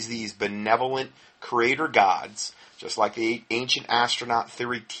come as these benevolent creator gods, just like the ancient astronaut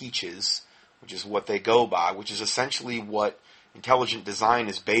theory teaches, which is what they go by, which is essentially what intelligent design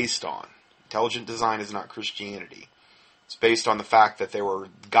is based on. Intelligent design is not Christianity. It's based on the fact that there were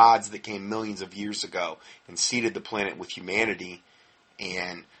gods that came millions of years ago and seeded the planet with humanity,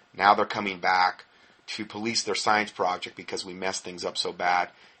 and now they're coming back to police their science project because we messed things up so bad,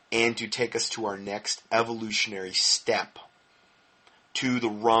 and to take us to our next evolutionary step, to the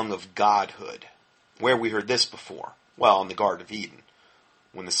rung of godhood. Where we heard this before? Well, in the Garden of Eden,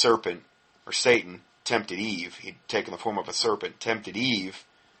 when the serpent, or Satan, tempted Eve. He'd taken the form of a serpent, tempted Eve,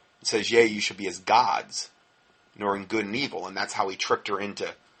 and says, yea, you should be as gods, knowing good and evil. And that's how he tricked her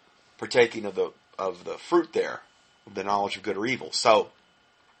into partaking of the fruit there, of the knowledge of good or evil. So,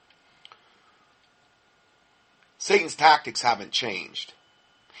 Satan's tactics haven't changed.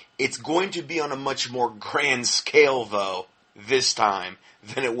 It's going to be on a much more grand scale, though, this time,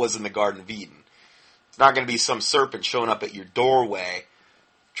 than it was in the Garden of Eden. It's not going to be some serpent showing up at your doorway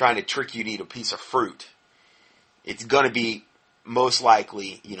trying to trick you to eat a piece of fruit. It's going to be most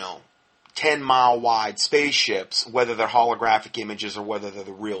likely, 10-mile wide spaceships, whether they're holographic images or whether they're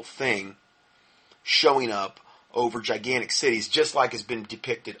the real thing, showing up over gigantic cities, just like has been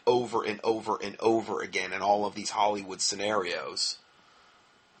depicted over and over and over again in all of these Hollywood scenarios.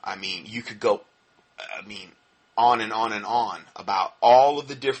 I mean, you could go, on and on and on about all of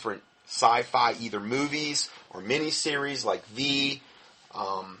the different sci-fi, either movies or miniseries like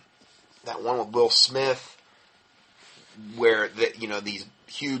that one with Will Smith, where these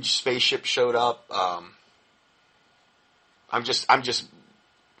huge spaceships showed up.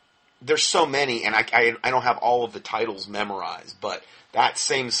 There's so many, and I don't have all of the titles memorized, but that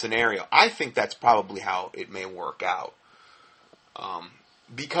same scenario, I think that's probably how it may work out.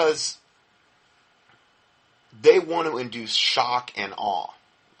 Because they want to induce shock and awe.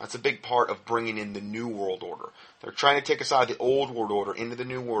 That's a big part of bringing in the New World Order. They're trying to take us out of the Old World Order into the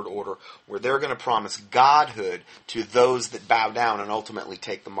New World Order, where they're going to promise godhood to those that bow down and ultimately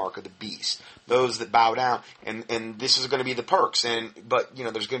take the mark of the beast. Those that bow down, and this is going to be the perks. But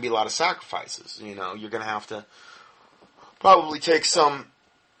there's going to be a lot of sacrifices. You're going to have to probably take some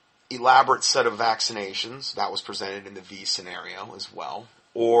elaborate set of vaccinations. That was presented in the V scenario as well.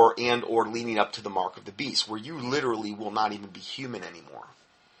 Or leading up to the mark of the beast, where you literally will not even be human anymore.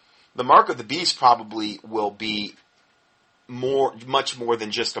 The mark of the beast probably will be much more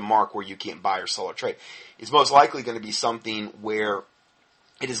than just a mark where you can't buy or sell or trade. It's most likely going to be something where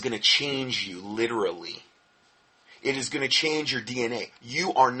it is going to change you, literally. It is going to change your DNA.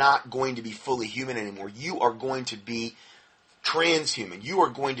 You are not going to be fully human anymore. You are going to be transhuman. You are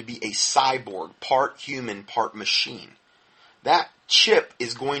going to be a cyborg, part human, part machine. That chip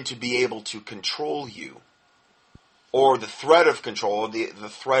is going to be able to control you, or the threat of control, the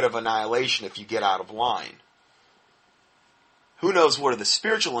threat of annihilation if you get out of line. Who knows what are the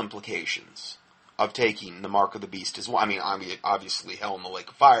spiritual implications of taking the mark of the beast as well? I mean, obviously hell in the lake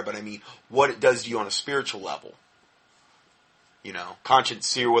of fire, but what it does to you on a spiritual level. Conscience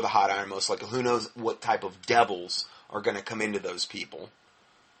sear with a hot iron, most likely. Who knows what type of devils are going to come into those people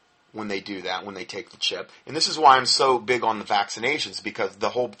when they do that, when they take the chip. And this is why I'm so big on the vaccinations, because the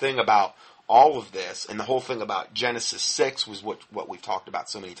whole thing about all of this, and the whole thing about Genesis 6 was what we've talked about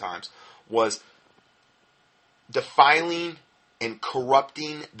so many times, was defiling and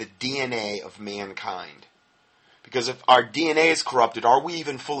corrupting the DNA of mankind. Because if our DNA is corrupted, are we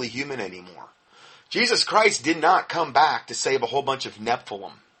even fully human anymore? Jesus Christ did not come back to save a whole bunch of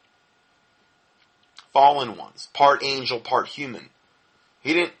Nephilim. Fallen ones. Part angel, part human.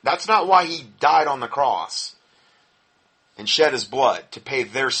 He didn't. That's not why he died on the cross and shed his blood, to pay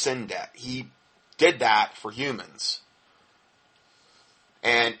their sin debt. He did that for humans.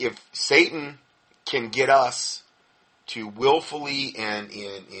 And if Satan can get us to willfully and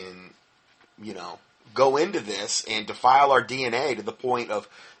go into this and defile our DNA to the point of,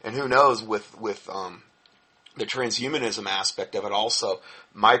 and who knows, with the transhumanism aspect of it also,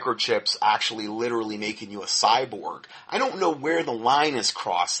 microchips actually literally making you a cyborg. I don't know where the line is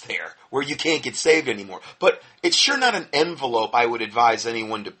crossed there, where you can't get saved anymore. But it's sure not an envelope I would advise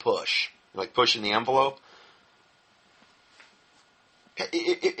anyone to push. Like pushing the envelope.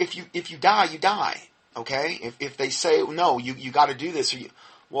 If you die, you die. Okay? If they say, no, you got to do this,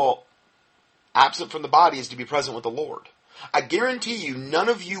 well, absent from the body is to be present with the Lord. I guarantee you, none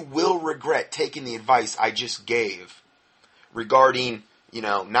of you will regret taking the advice I just gave regarding,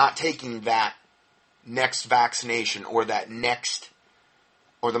 not taking that next vaccination or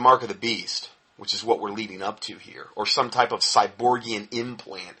or the mark of the beast, which is what we're leading up to here, or some type of cyborgian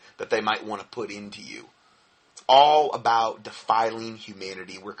implant that they might want to put into you. It's all about defiling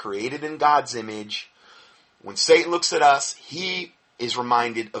humanity. We're created in God's image. When Satan looks at us, he is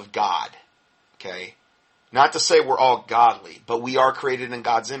reminded of God. Okay? Not to say we're all godly, but we are created in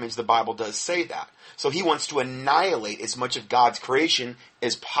God's image. The Bible does say that. So he wants to annihilate as much of God's creation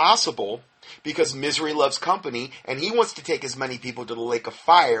as possible because misery loves company, and he wants to take as many people to the lake of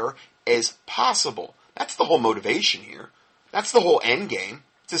fire as possible. That's the whole motivation here. That's the whole end game.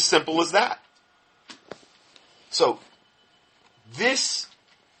 It's as simple as that. So this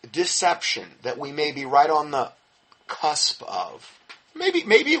deception that we may be right on the cusp of, maybe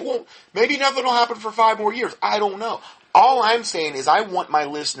it won't. Maybe nothing will happen for 5 more years. I don't know. All I'm saying is I want my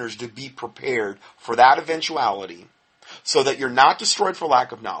listeners to be prepared for that eventuality so that you're not destroyed for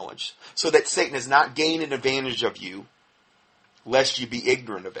lack of knowledge, so that Satan has not gained an advantage of you, lest you be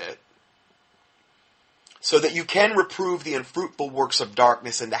ignorant of it, so that you can reprove the unfruitful works of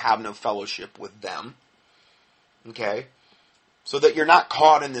darkness and to have no fellowship with them. Okay? So that you're not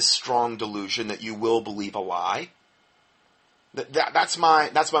caught in this strong delusion that you will believe a lie. That's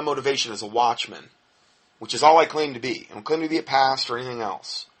my motivation as a watchman, which is all I claim to be. I don't claim to be a pastor or anything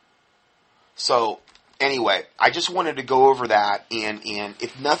else. So, anyway, I just wanted to go over that, and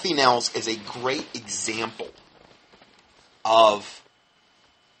if nothing else, as a great example of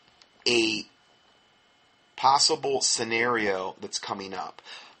a possible scenario that's coming up.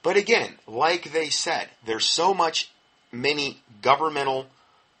 But again, like they said, there's so many governmental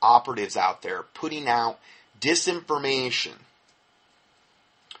operatives out there putting out disinformation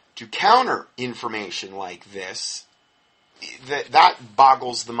to counter information like this, that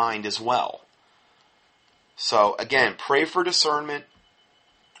boggles the mind as well. So again, pray for discernment.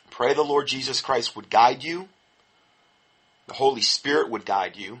 Pray the Lord Jesus Christ would guide you. The Holy Spirit would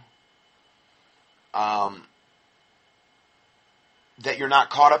guide you. That you're not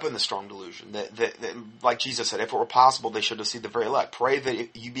caught up in the strong delusion. That, like Jesus said, if it were possible, they should have seen the very elect. Pray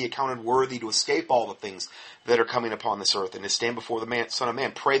that you be accounted worthy to escape all the things that are coming upon this earth and to stand before the Son of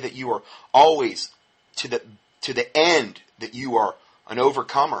Man. Pray that you are always to the end, that you are an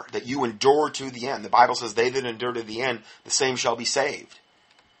overcomer, that you endure to the end. The Bible says, they that endure to the end, the same shall be saved.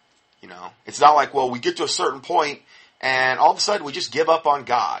 It's not like, well, we get to a certain point and all of a sudden we just give up on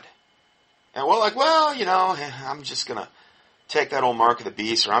God. And we're like, I'm just going to take that old mark of the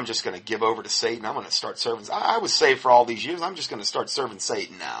beast, or I'm just going to give over to Satan. I'm going to start serving. I was saved for all these years. I'm just going to start serving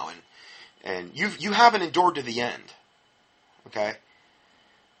Satan now. And you haven't endured to the end. Okay?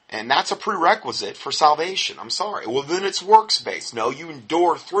 And that's a prerequisite for salvation. I'm sorry. Well, then it's works-based. No, you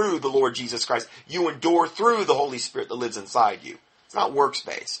endure through the Lord Jesus Christ. You endure through the Holy Spirit that lives inside you. It's not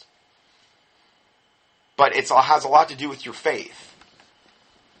works-based. But it has a lot to do with your faith.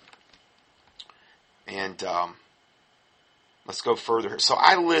 And let's go further here. So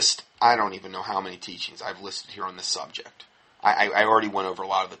I don't even know how many teachings I've listed here on this subject. I already went over a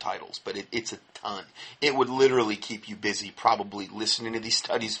lot of the titles, but it's a ton. It would literally keep you busy probably listening to these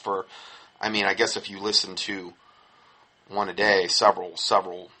studies for, I guess if you listen to one a day,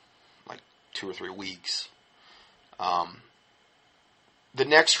 several, like 2 or 3 weeks. The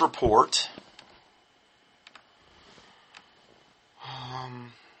next report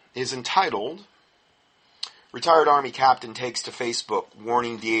is entitled, Retired Army Captain Takes to Facebook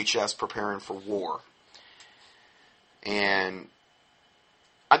Warning DHS Preparing for War. And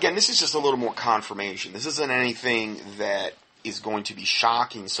again, this is just a little more confirmation. This isn't anything that is going to be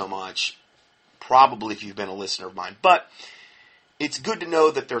shocking so much, probably if you've been a listener of mine. But it's good to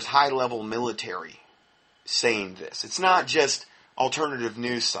know that there's high-level military saying this. It's not just alternative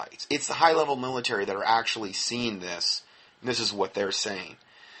news sites. It's the high-level military that are actually seeing this This is what they're saying.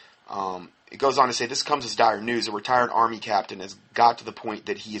 It goes on to say, this comes as dire news. A retired Army captain has got to the point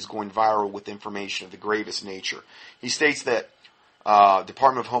that he is going viral with information of the gravest nature. He states that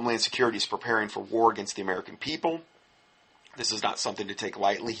Department of Homeland Security is preparing for war against the American people. This is not something to take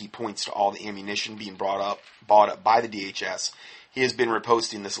lightly. He points to all the ammunition being bought up by the DHS. He has been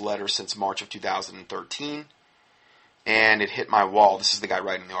reposting this letter since March of 2013, and it hit my wall. This is the guy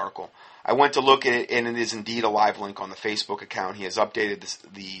writing the article. I went to look at it, and it is indeed a live link on the Facebook account. He has updated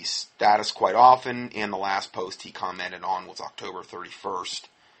the status quite often, and the last post he commented on was October 31st,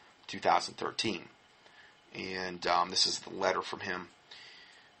 2013. And this is the letter from him,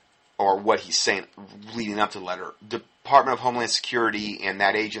 or what he's saying leading up to the letter. Department of Homeland Security and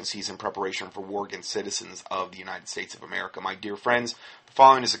that agency is in preparation for war against citizens of the United States of America. My dear friends, the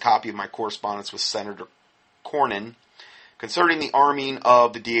following is a copy of my correspondence with Senator Cornyn concerning the arming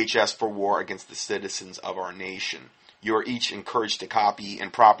of the DHS for war against the citizens of our nation. You are each encouraged to copy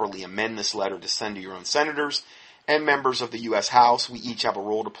and properly amend this letter to send to your own senators and members of the U.S. House. We each have a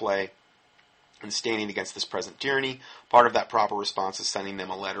role to play in standing against this present tyranny. Part of that proper response is sending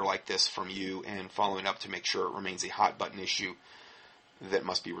them a letter like this from you and following up to make sure it remains a hot-button issue that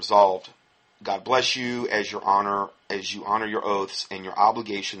must be resolved. God bless you as you honor your oaths and your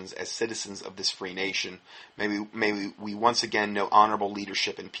obligations as citizens of this free nation. May we once again know honorable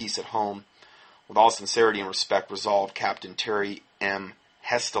leadership and peace at home. With all sincerity and respect, resolved, Captain Terry M.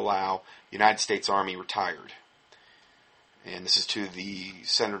 Hestelau, United States Army, retired. And this is to the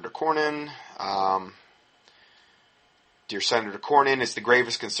Senator Cornyn. Dear Senator Cornyn, it's the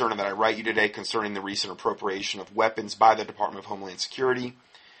gravest concern that I write you today concerning the recent appropriation of weapons by the Department of Homeland Security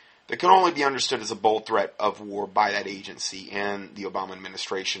that can only be understood as a bold threat of war by that agency and the Obama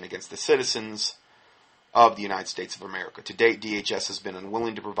administration against the citizens of the United States of America. To date, DHS has been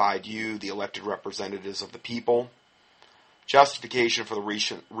unwilling to provide you, the elected representatives of the people, justification for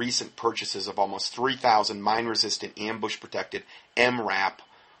the recent purchases of almost 3,000 mine-resistant, ambush-protected MRAP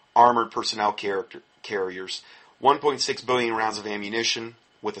armored personnel carriers, 1.6 billion rounds of ammunition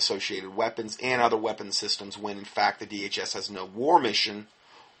with associated weapons and other weapon systems when, in fact, the DHS has no war mission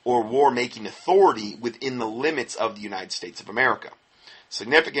or war-making authority within the limits of the United States of America.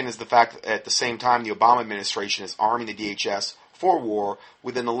 Significant is the fact that at the same time the Obama administration is arming the DHS for war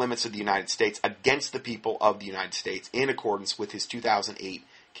within the limits of the United States against the people of the United States in accordance with his 2008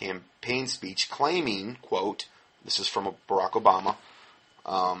 campaign speech claiming, quote, this is from Barack Obama,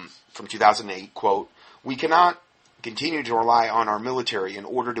 from 2008, quote, we cannot continue to rely on our military in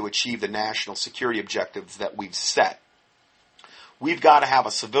order to achieve the national security objectives that we've set. We've got to have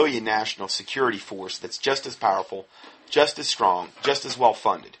a civilian national security force that's just as powerful, just as strong, just as well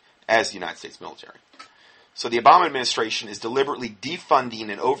funded as the United States military. So the Obama administration is deliberately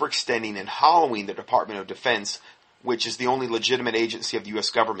defunding and overextending and hollowing the Department of Defense, which is the only legitimate agency of the U.S.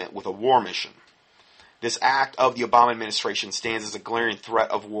 government with a war mission. This act of the Obama administration stands as a glaring threat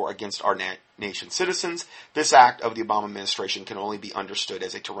of war against our nation's citizens. This act of the Obama administration can only be understood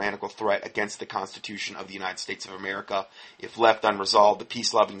as a tyrannical threat against the Constitution of the United States of America. If left unresolved, the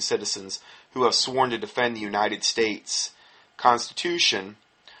peace-loving citizens who have sworn to defend the United States Constitution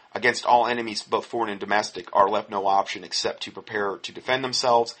against all enemies, both foreign and domestic, are left no option except to prepare to defend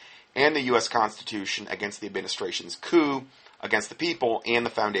themselves and the U.S. Constitution against the administration's coup against the people and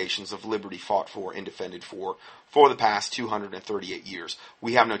the foundations of liberty fought for and defended for the past 238 years.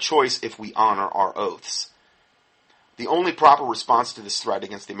 We have no choice if we honor our oaths. The only proper response to this threat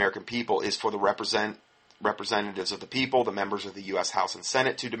against the American people is for the representatives of the people, the members of the U.S. House and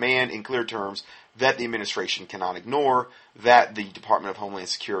Senate, to demand in clear terms that the administration cannot ignore, that the Department of Homeland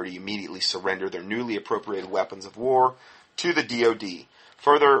Security immediately surrender their newly appropriated weapons of war to the DoD.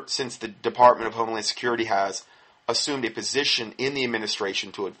 Further, since the Department of Homeland Security has assumed a position in the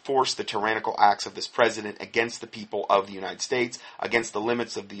administration to enforce the tyrannical acts of this president against the people of the United States, against the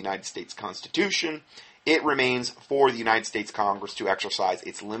limits of the United States Constitution, it remains for the United States Congress to exercise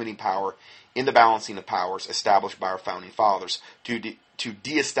its limiting power in the balancing of powers established by our founding fathers to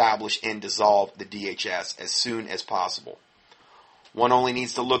de-establish and dissolve the DHS as soon as possible. One only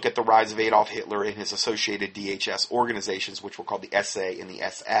needs to look at the rise of Adolf Hitler and his associated DHS organizations, which were called the SA and the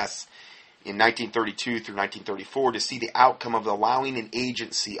SS, in 1932 through 1934 to see the outcome of allowing an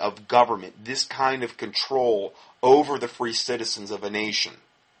agency of government this kind of control over the free citizens of a nation.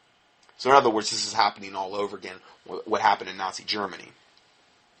 So in other words, this is happening all over again, what happened in Nazi Germany.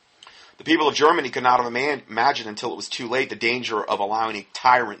 The people of Germany could not have imagined until it was too late the danger of allowing a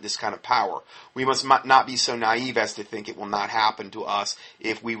tyrant this kind of power. We must not be so naive as to think it will not happen to us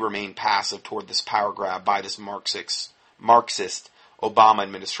if we remain passive toward this power grab by this Marxist Obama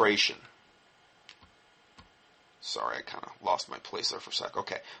administration. Sorry, I kind of lost my place there for a sec.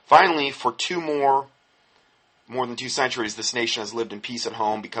 Okay. Finally, for more than 2 centuries, this nation has lived in peace at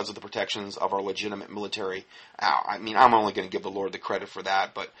home because of the protections of our legitimate military. I mean, I'm only going to give the Lord the credit for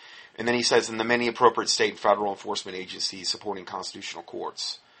that, but, and then he says, in the many appropriate state and federal enforcement agencies supporting constitutional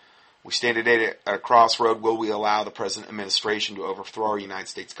courts. We stand today at a crossroad. Will we allow the present administration to overthrow our United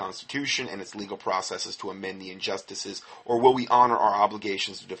States Constitution and its legal processes to amend the injustices, or will we honor our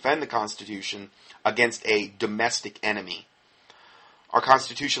obligations to defend the Constitution against a domestic enemy? Our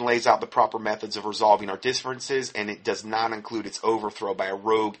Constitution lays out the proper methods of resolving our differences, and it does not include its overthrow by a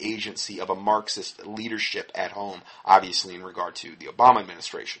rogue agency of a Marxist leadership at home, obviously in regard to the Obama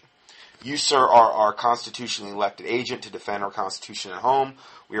administration. You, sir, are our constitutionally elected agent to defend our Constitution at home.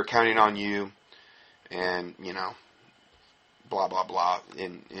 We are counting on you, and, blah, blah, blah,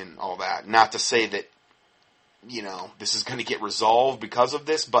 and all that. Not to say that, this is going to get resolved because of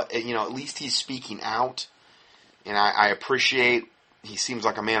this, but, at least he's speaking out, and I appreciate. He seems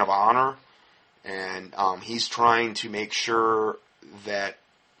like a man of honor, and he's trying to make sure that,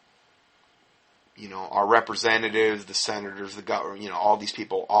 our representatives, the senators, the governor, all these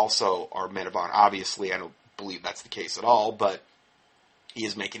people also are men of honor. Obviously, I don't believe that's the case at all, but he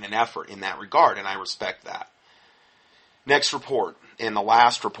is making an effort in that regard, and I respect that. Next report, and the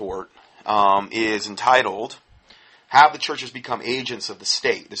last report, is entitled, Have the Churches Become Agents of the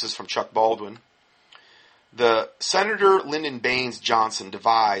State? This is from Chuck Baldwin. The Senator Lyndon Baines Johnson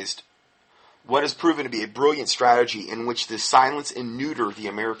devised what has proven to be a brilliant strategy in which to silence and neuter the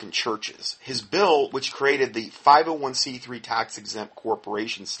American churches. His bill, which created the 501c3 tax-exempt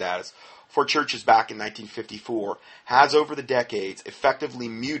corporation status for churches back in 1954, has over the decades effectively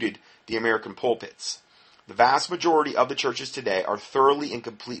muted the American pulpits. The vast majority of the churches today are thoroughly and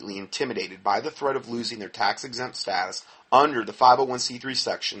completely intimidated by the threat of losing their tax-exempt status under the 501c3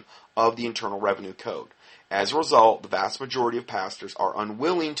 section of the Internal Revenue Code. As a result, the vast majority of pastors are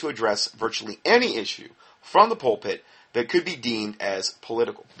unwilling to address virtually any issue from the pulpit that could be deemed as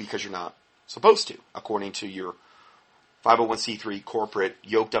political, because you're not supposed to, according to your 501c3 corporate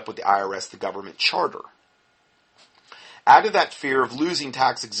yoked up with the IRS, the government charter. Add to that fear of losing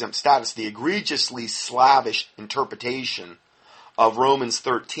tax-exempt status the egregiously slavish interpretation of Romans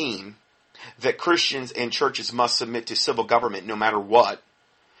 13 that Christians and churches must submit to civil government no matter what.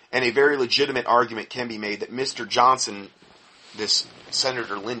 And a very legitimate argument can be made that Mr. Johnson, this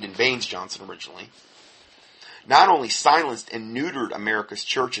Senator Lyndon Baines Johnson originally, not only silenced and neutered America's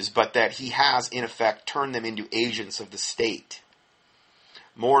churches, but that he has, in effect, turned them into agents of the state.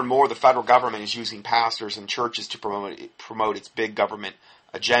 More and more, the federal government is using pastors and churches to promote its big government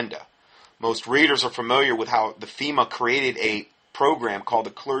agenda. Most readers are familiar with how the FEMA created a program called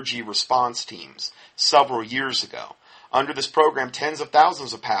the Clergy Response Teams several years ago. Under this program, tens of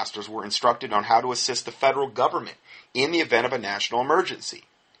thousands of pastors were instructed on how to assist the federal government in the event of a national emergency.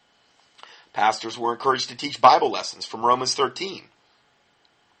 Pastors were encouraged to teach Bible lessons from Romans 13,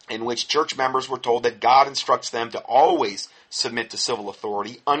 in which church members were told that God instructs them to always submit to civil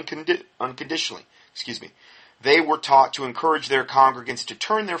authority unconditionally. They were taught to encourage their congregants to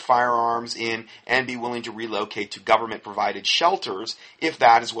turn their firearms in and be willing to relocate to government-provided shelters if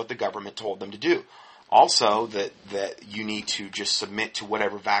that is what the government told them to do. Also, that you need to just submit to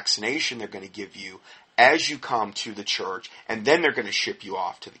whatever vaccination they're going to give you as you come to the church, and then they're going to ship you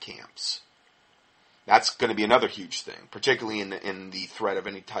off to the camps. That's going to be another huge thing, particularly in the threat of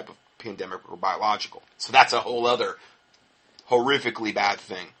any type of pandemic or biological. So that's a whole other horrifically bad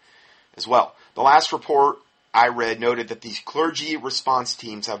thing as well. The last report I read noted that these clergy response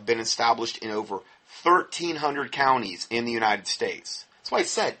teams have been established in over 1,300 counties in the United States. That's why I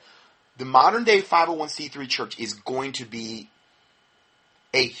said, the modern-day 501c3 church is going to be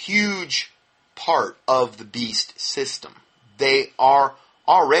a huge part of the beast system. They are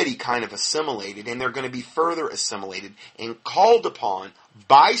already kind of assimilated, and they're going to be further assimilated and called upon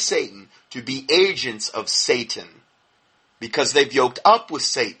by Satan to be agents of Satan because they've yoked up with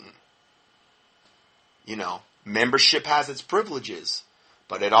Satan. Membership has its privileges,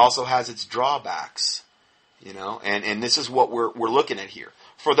 but it also has its drawbacks. And this is what we're looking at here.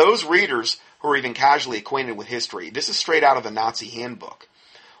 For those readers who are even casually acquainted with history, this is straight out of the Nazi handbook.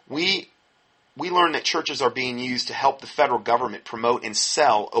 We learn that churches are being used to help the federal government promote and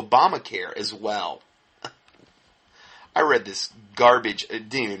sell Obamacare as well. I read this garbage, I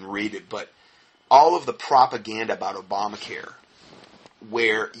didn't even read it, but all of the propaganda about Obamacare,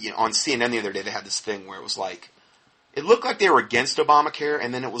 where on CNN the other day they had this thing where it was like, it looked like they were against Obamacare,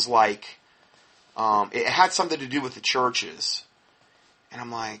 and then it was like, it had something to do with the churches. And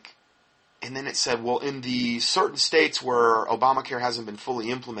I'm like, and then it said, well, in the certain states where Obamacare hasn't been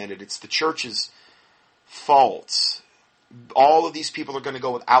fully implemented, it's the church's false. All of these people are going to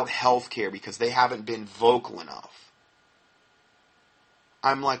go without health care because they haven't been vocal enough.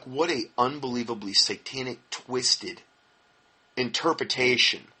 I'm like, what a unbelievably satanic, twisted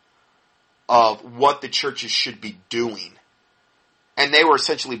interpretation of what the churches should be doing. And they were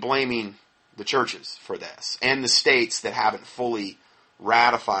essentially blaming the churches for this, and the states that haven't fully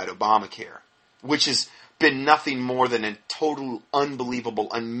ratified Obamacare, which has been nothing more than a total, unbelievable,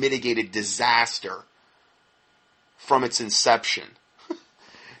 unmitigated disaster from its inception.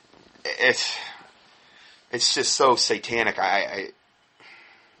 It's just so satanic.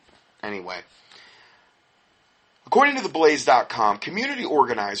 Anyway. According to theblaze.com, community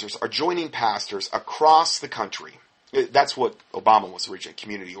organizers are joining pastors across the country. That's what Obama was originally,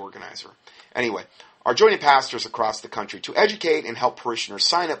 community organizer. Anyway, are joining pastors across the country to educate and help parishioners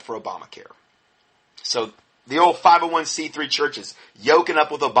sign up for Obamacare. So the old 501c3 churches yoking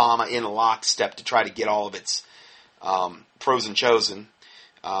up with Obama in lockstep to try to get all of its frozen chosen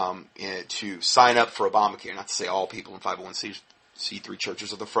to sign up for Obamacare. Not to say all people in 501c3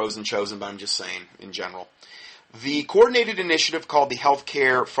 churches are the frozen chosen, but I'm just saying in general. The coordinated initiative called the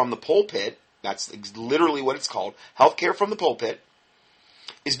Healthcare from the Pulpit, that's literally what it's called, Healthcare from the Pulpit,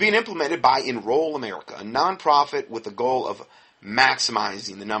 is being implemented by Enroll America, a nonprofit with the goal of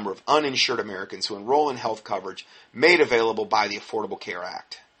maximizing the number of uninsured Americans who enroll in health coverage made available by the Affordable Care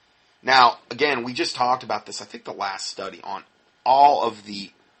Act. Now, again, we just talked about this, I think the last study, on all of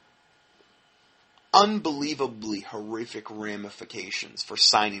the unbelievably horrific ramifications for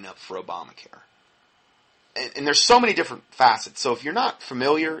signing up for Obamacare. And there's so many different facets. So if you're not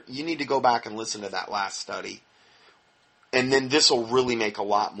familiar, you need to go back and listen to that last study. And then this will really make a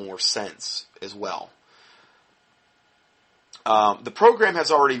lot more sense as well. The program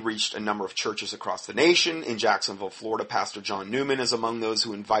has already reached a number of churches across the nation. In Jacksonville, Florida, Pastor John Newman is among those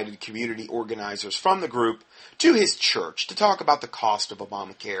who invited community organizers from the group to his church to talk about the cost of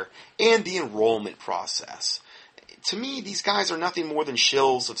Obamacare and the enrollment process. To me, these guys are nothing more than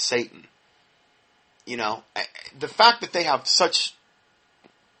shills of Satan. You know, the fact that they have such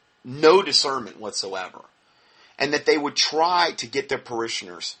no discernment whatsoever, and that they would try to get their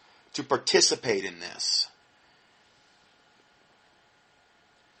parishioners to participate in this,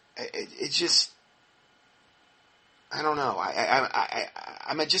 it just, I don't know.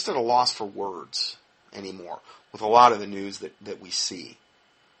 I'm just at a loss for words anymore with a lot of the news that we see.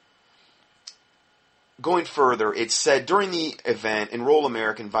 Going further, it said during the event, Enroll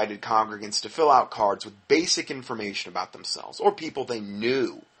America invited congregants to fill out cards with basic information about themselves or people they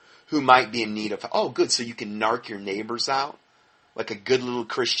knew who might be in need of. Oh, good, so you can narc your neighbors out like a good little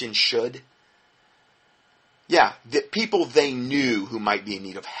Christian should. Yeah, the people they knew who might be in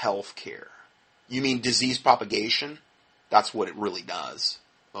need of health care. You mean disease propagation? That's what it really does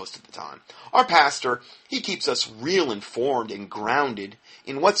most of the time. Our pastor, he keeps us real informed and grounded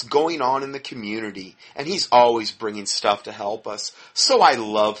in what's going on in the community, and he's always bringing stuff to help us. So I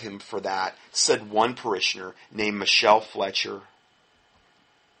love him for that, said one parishioner named Michelle Fletcher.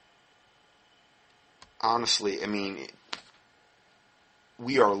 Honestly, I mean,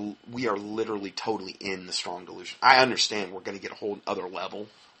 we are literally totally in the strong delusion. I understand we're going to get a whole other level,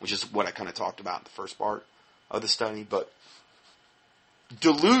 which is what I kind of talked about in the first part of the study, but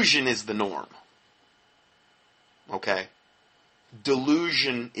delusion is the norm. Okay?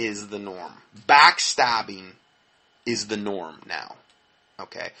 Delusion is the norm. Backstabbing is the norm now.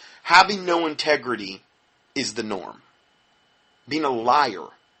 Okay? Having no integrity is the norm. Being a liar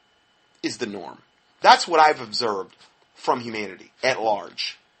is the norm. That's what I've observed from humanity at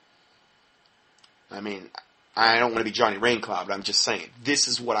large. I mean, I don't want to be Johnny Raincloud, but I'm just saying, this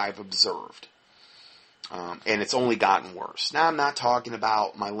is what I've observed. And it's only gotten worse. Now, I'm not talking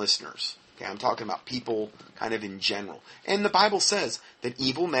about my listeners. Okay, I'm talking about people kind of in general. And the Bible says that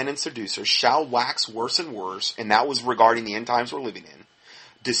evil men and seducers shall wax worse and worse, and that was regarding the end times we're living in,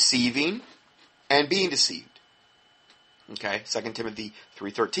 deceiving and being deceived. Okay, 2 Timothy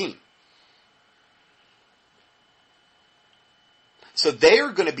 3:13. So they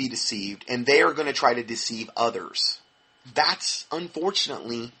are going to be deceived, and they are going to try to deceive others. That's,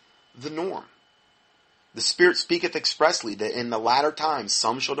 unfortunately, the norm. The Spirit speaketh expressly that in the latter times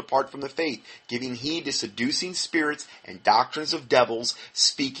some shall depart from the faith, giving heed to seducing spirits and doctrines of devils,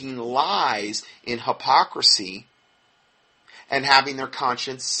 speaking lies in hypocrisy, and having their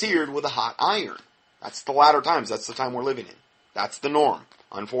conscience seared with a hot iron. That's the latter times. That's the time we're living in. That's the norm,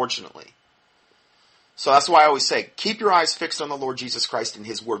 unfortunately. So that's why I always say, keep your eyes fixed on the Lord Jesus Christ and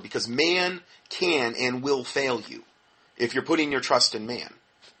His Word, because man can and will fail you if you're putting your trust in man.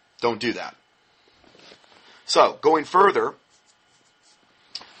 Don't do that. So, going further,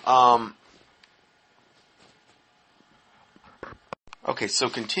 Okay, so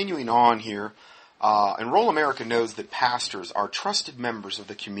continuing on here, Enroll America knows that pastors are trusted members of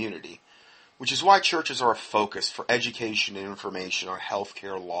the community, which is why churches are a focus for education and information on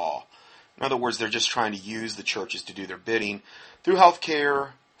healthcare law. In other words, they're just trying to use the churches to do their bidding. Through healthcare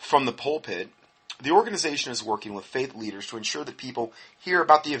from the pulpit, the organization is working with faith leaders to ensure that people hear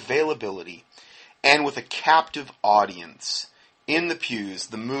about the availability, and with a captive audience in the pews,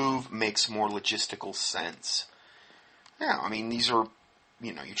 the move makes more logistical sense. Yeah, I mean, these are,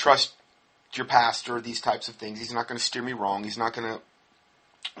 you trust your pastor, these types of things. He's not going to steer me wrong. He's not going to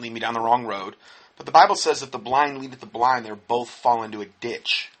lead me down the wrong road. But the Bible says that the blind leadeth the blind, they'll both fall into a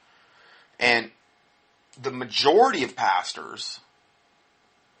ditch. And the majority of pastors,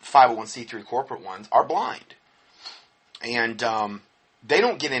 501c3 corporate ones, are blind. And they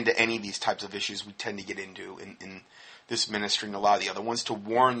don't get into any of these types of issues we tend to get into in this ministry and a lot of the other ones to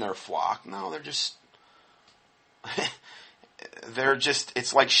warn their flock. No, they're just...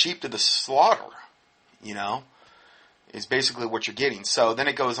 it's like sheep to the slaughter, is basically what you're getting. So then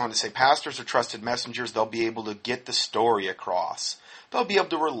it goes on to say, pastors are trusted messengers. They'll be able to get the story across. They'll be able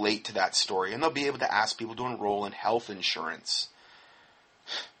to relate to that story, and they'll be able to ask people to enroll in health insurance.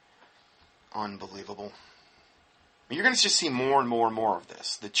 Unbelievable. You're going to just see more and more and more of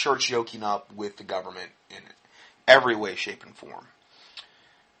this. The church yoking up with the government in every way, shape, and form.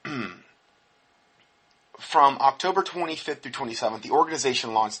 From October 25th through 27th, the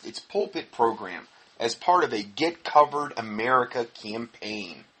organization launched its pulpit program as part of a Get Covered America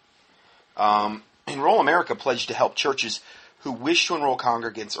campaign. Enroll America pledged to help churches who wish to enroll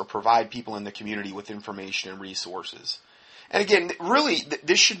congregants or provide people in the community with information and resources. And again, really,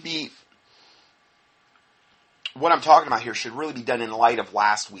 this should be, what I'm talking about here should really be done in light of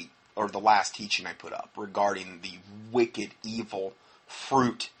last week, or the last teaching I put up regarding the wicked, evil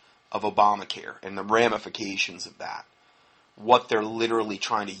fruit of Obamacare and the ramifications of that. What they're literally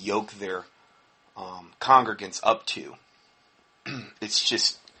trying to yoke their congregants up to. It's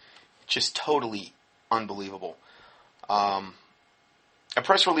just totally unbelievable. A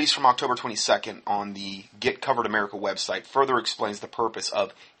press release from October 22nd on the Get Covered America website further explains the purpose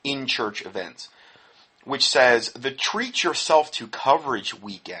of in-church events, which says, the Treat Yourself to Coverage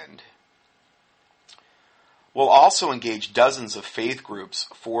weekend will also engage dozens of faith groups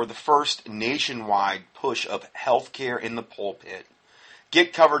for the first nationwide push of healthcare in the pulpit.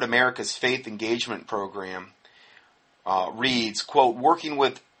 Get Covered America's faith engagement program reads, quote, working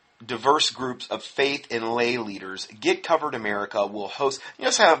with diverse groups of faith and lay leaders, Get Covered America will host,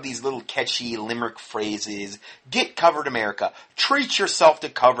 just have these little catchy limerick phrases. Get Covered America, Treat Yourself to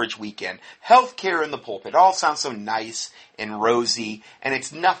Coverage weekend, healthcare in the pulpit. It all sounds so nice and rosy, and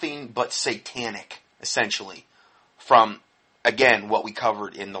it's nothing but satanic, essentially, from, again, what we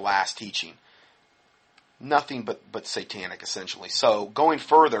covered in the last teaching. Nothing but satanic, essentially. So, going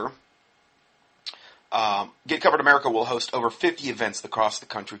further, Get Covered America will host over 50 events across the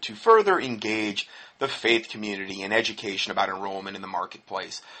country to further engage the faith community in education about enrollment in the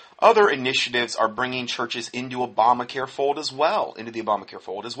marketplace. Other initiatives are bringing churches into the Obamacare fold as well.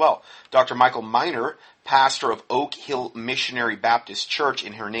 Dr. Michael Miner, pastor of Oak Hill Missionary Baptist Church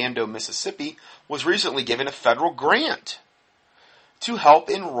in Hernando, Mississippi, was recently given a federal grant to help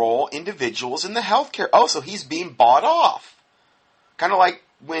enroll individuals in the healthcare. Oh, so he's being bought off. Kind of like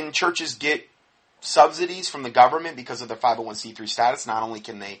when churches get subsidies from the government because of their 501c3 status. Not only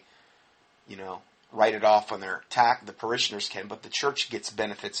can they, write it off on their tax, the parishioners can, but the church gets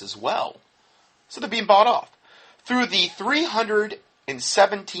benefits as well. So they're being bought off. Through the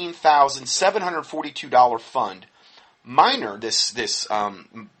 $317,742 fund, Miner, this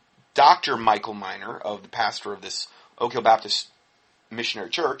Dr. Michael Miner, of the pastor of this Oak Hill Baptist Missionary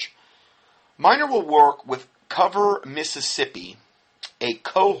Church, Miner will work with Cover Mississippi, a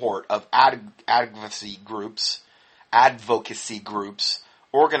cohort of advocacy groups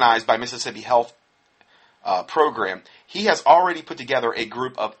organized by Mississippi Health Program. He has already put together a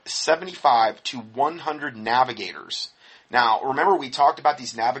group of 75 to 100 navigators. Now, remember we talked about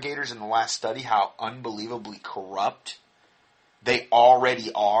these navigators in the last study, how unbelievably corrupt they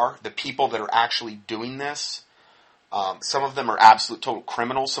already are, the people that are actually doing this. Some of them are absolute total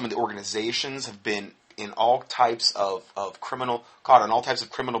criminals. Some of the organizations have been in all types of caught on all types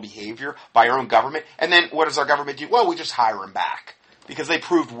of criminal behavior by our own government. And then what does our government do? Well, we just hire them back because they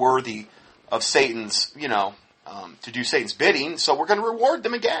proved worthy of Satan's, to do Satan's bidding. So we're going to reward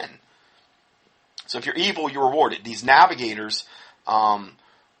them again. So if you're evil, you're rewarded. These navigators around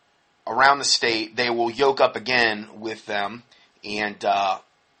the state, they will yoke up again with them, and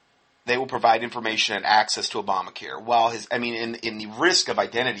they will provide information and access to Obamacare. While in the risk of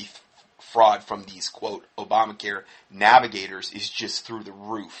identity fraud from these, quote, Obamacare navigators is just through the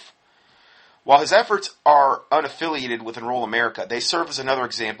roof. While his efforts are unaffiliated with Enroll America, they serve as another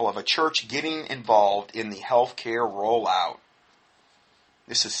example of a church getting involved in the healthcare rollout.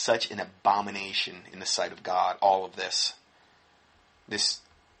 This is such an abomination in the sight of God, all of this. This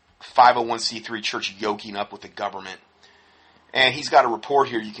 501c3 church yoking up with the government. And he's got a report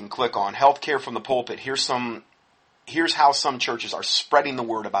here you can click on. Healthcare from the pulpit. Here's how some churches are spreading the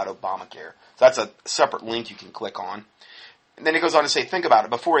word about Obamacare. So that's a separate link you can click on. And then it goes on to say, think about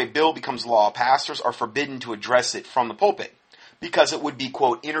it. Before a bill becomes law, pastors are forbidden to address it from the pulpit because it would be,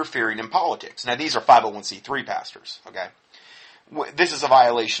 quote, interfering in politics. Now, these are 501c3 pastors, okay? This is a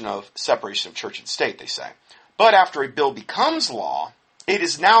violation of separation of church and state, they say. But after a bill becomes law, it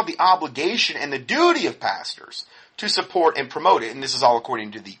is now the obligation and the duty of pastors to support and promote it. And this is all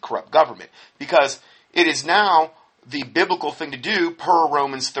according to the corrupt government. Because it is now the biblical thing to do per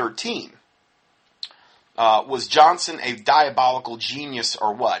Romans 13. Was Johnson a diabolical genius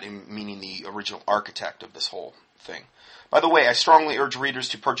or what? Meaning the original architect of this whole thing. By the way, I strongly urge readers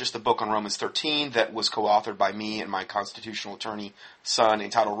to purchase the book on Romans 13 that was co-authored by me and my constitutional attorney son,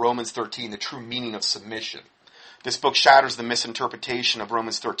 entitled Romans 13, The True Meaning of Submission. This book shatters the misinterpretation of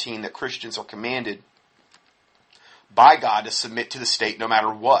Romans 13 that Christians are commanded by God to submit to the state no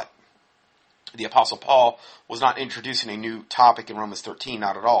matter what. The Apostle Paul was not introducing a new topic in Romans 13,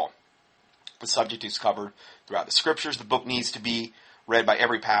 not at all. The subject is covered throughout the Scriptures. The book needs to be read by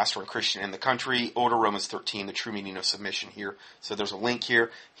every pastor and Christian in the country. Order Romans 13, The True Meaning of Submission here. So there's a link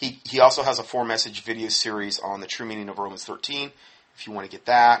here. He also has a 4-message video series on the true meaning of Romans 13. If you want to get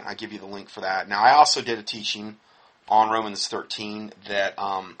that, I'll give you the link for that. Now, I also did a teaching on Romans 13 that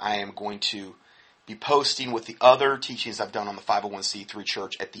I am going to be posting with the other teachings I've done on the 501c3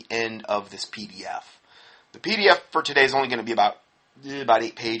 church at the end of this PDF. The PDF for today is only going to be about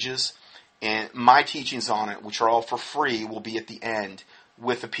 8 pages. And my teachings on it, which are all for free, will be at the end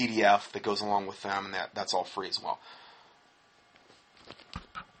with the PDF that goes along with them, and that's all free as well.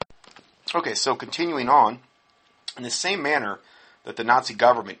 Okay, so continuing on, in the same manner that the Nazi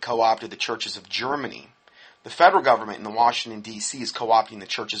government co-opted the churches of Germany, the federal government in Washington, D.C. is co-opting the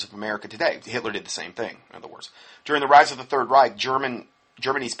churches of America today. Hitler did the same thing, in other words. During the rise of the Third Reich,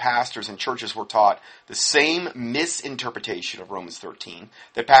 Germany's pastors and churches were taught the same misinterpretation of Romans 13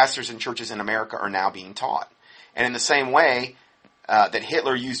 that pastors and churches in America are now being taught. And in the same way that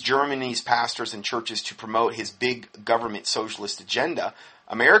Hitler used Germany's pastors and churches to promote his big government socialist agenda,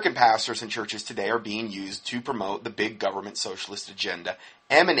 American pastors and churches today are being used to promote the big government socialist agenda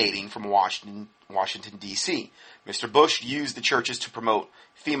emanating from Washington, D.C. Mr. Bush used the churches to promote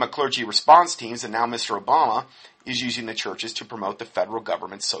FEMA clergy response teams, and now Mr. Obama is using the churches to promote the federal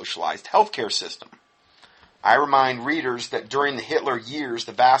government's socialized healthcare system. I remind readers that during the Hitler years,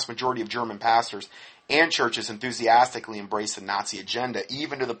 the vast majority of German pastors and churches enthusiastically embraced the Nazi agenda,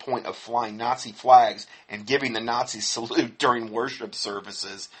 even to the point of flying Nazi flags and giving the Nazi salute during worship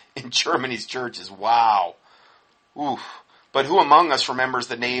services in Germany's churches. Wow. Oof. But who among us remembers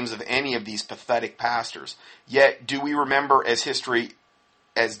the names of any of these pathetic pastors? Yet, do we remember, as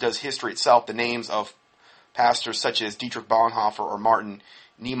does history itself, the names of pastors such as Dietrich Bonhoeffer or Martin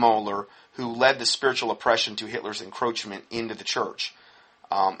Niemöller, who led the spiritual oppression to Hitler's encroachment into the church?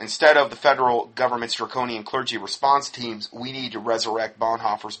 Instead of the federal government's draconian clergy response teams, we need to resurrect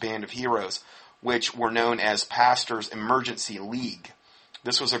Bonhoeffer's band of heroes, which were known as Pastors' Emergency League.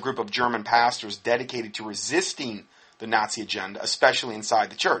 This was a group of German pastors dedicated to resisting the Nazi agenda, especially inside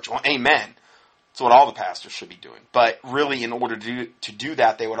the church. Well, amen. That's what all the pastors should be doing. But really, in order to do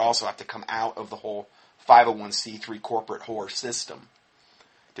that, they would also have to come out of the whole 501c3 corporate whore system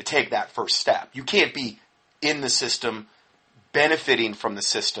to take that first step. You can't be in the system, benefiting from the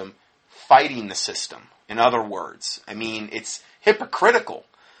system, fighting the system. In other words, I mean, it's hypocritical.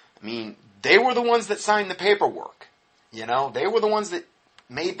 I mean, they were the ones that signed the paperwork. You know, they were the ones that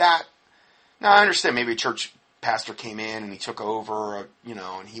made that. Now, I understand maybe a church pastor came in and he took over, you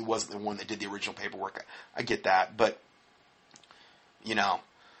know, and he wasn't the one that did the original paperwork. I get that, but, you know,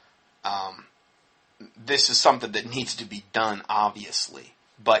 this is something that needs to be done, obviously.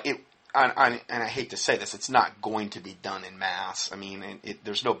 But and I hate to say this, it's not going to be done in mass. I mean,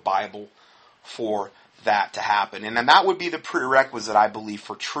 there's no Bible for that to happen. And that would be the prerequisite, I believe,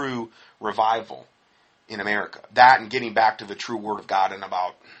 for true revival in America. That and getting back to the true Word of God and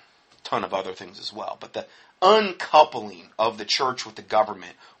about a ton of other things as well. But the uncoupling of the church with the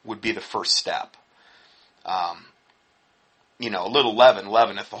government would be the first step. You know, a little leaven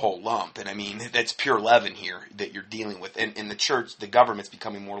leaveneth the whole lump. And I mean, that's pure leaven here that you're dealing with. And in the church, the government's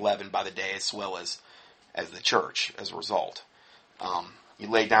becoming more leavened by the day as well as the church as a result. You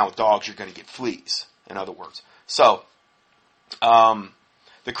lay down with dogs, you're going to get fleas, in other words. So,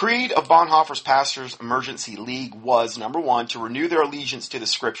 the creed of Bonhoeffer's Pastors Emergency League was, number one, to renew their allegiance to the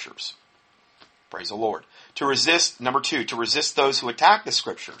Scriptures. Praise the Lord. Number two, to resist those who attack the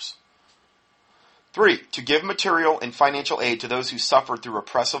Scriptures. 3, to give material and financial aid to those who suffer through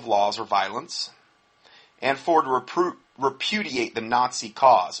oppressive laws or violence. And 4, to repudiate the Nazi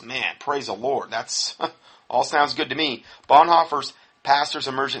cause. Man, praise the Lord. That's all sounds good to me. Bonhoeffer's Pastors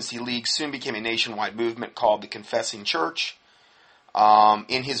Emergency League soon became a nationwide movement called the Confessing Church.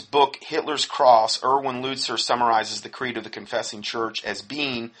 In his book, Hitler's Cross, Erwin Lutzer summarizes the creed of the Confessing Church as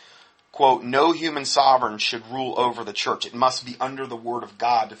being, quote, no human sovereign should rule over the church. It must be under the word of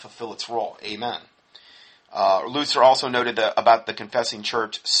God to fulfill its role. Amen. Lutzer also noted about the Confessing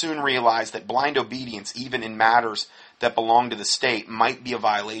Church soon realized that blind obedience, even in matters that belong to the state, might be a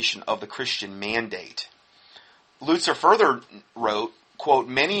violation of the Christian mandate. Lutzer further wrote, quote,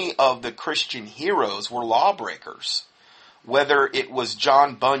 many of the Christian heroes were lawbreakers. Whether it was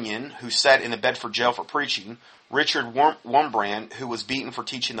John Bunyan, who sat in the Bedford jail for preaching, Richard Wurmbrand, who was beaten for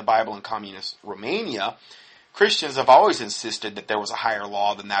teaching the Bible in communist Romania, Christians have always insisted that there was a higher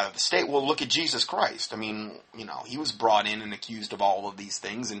law than that of the state. Well, look at Jesus Christ. I mean, he was brought in and accused of all of these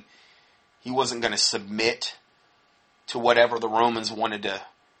things, and he wasn't going to submit to whatever the Romans wanted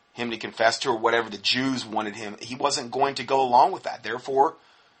him to confess to or whatever the Jews wanted him. He wasn't going to go along with that. Therefore,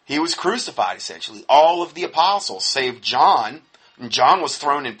 he was crucified, essentially. All of the apostles, save John, and John was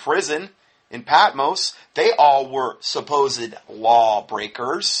thrown in prison in Patmos. They all were supposed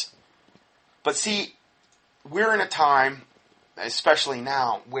lawbreakers. But see, we're in a time, especially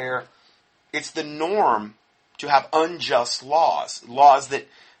now, where it's the norm to have unjust laws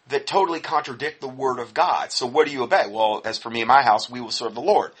that totally contradict the Word of God. So what do you obey? Well, as for me and my house, we will serve the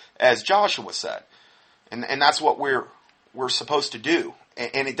Lord, as Joshua said. And that's what we're supposed to do.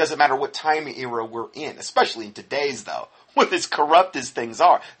 And it doesn't matter what time era we're in, especially in today's, though, with as corrupt as things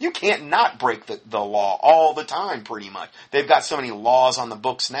are. You can't not break the law all the time, pretty much. They've got so many laws on the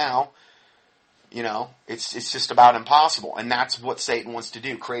books now, it's just about impossible. And that's what Satan wants to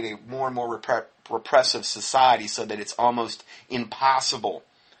do, create a more and more repressive society so that it's almost impossible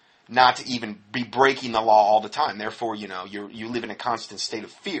not to even be breaking the law all the time. Therefore, you live in a constant state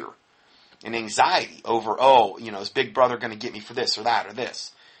of fear and anxiety over, is Big Brother going to get me for this or that or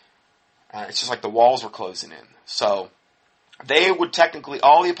this? It's just like the walls are closing in. So they would technically,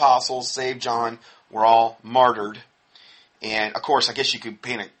 all the apostles, save John, were all martyred. And, of course, I guess you could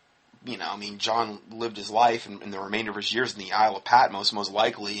paint John lived his life and the remainder of his years in the Isle of Patmos, most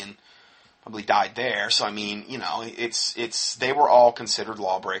likely, and probably died there. So, they were all considered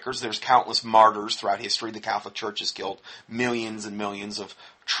lawbreakers. There's countless martyrs throughout history. The Catholic Church has killed millions and millions of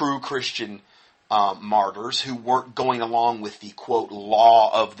true Christian martyrs who weren't going along with the, quote,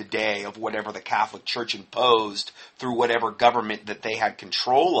 law of the day of whatever the Catholic Church imposed through whatever government that they had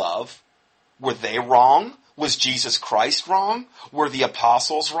control of. Were they wrong? Was Jesus Christ wrong? Were the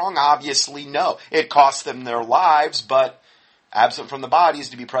apostles wrong? Obviously no. It cost them their lives, but absent from the body is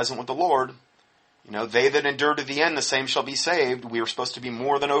to be present with the Lord. They that endure to the end, the same shall be saved. We are supposed to be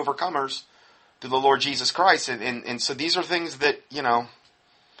more than overcomers through the Lord Jesus Christ. And so these are things that,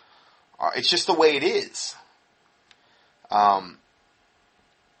 it's just the way it is.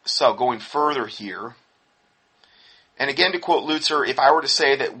 So going further here, and again to quote Lutzer, if I were to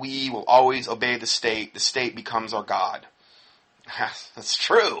say that we will always obey the state becomes our God. That's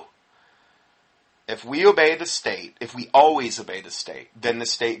true. If we obey the state, if we always obey the state, then the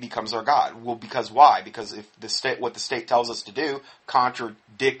state becomes our God. Well, because why? Because if what the state tells us to do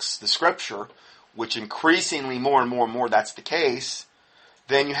contradicts the Scripture, which increasingly more and more and more that's the case,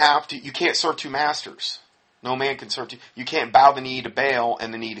 then you can't serve two masters. No man can serve two. You can't bow the knee to Baal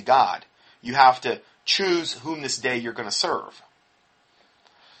and the knee to God. You have to choose whom this day you're going to serve.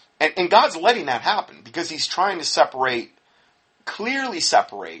 And God's letting that happen because He's trying to clearly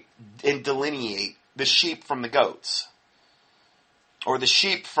separate and delineate the sheep from the goats. Or the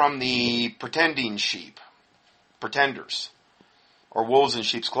sheep from the pretending sheep. Pretenders. Or wolves in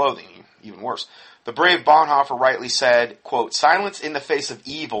sheep's clothing, even worse. The brave Bonhoeffer rightly said, quote, silence in the face of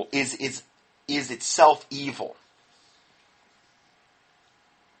evil is itself evil.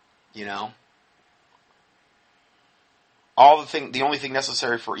 The only thing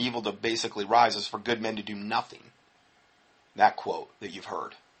necessary for evil to basically rise is for good men to do nothing. That quote that you've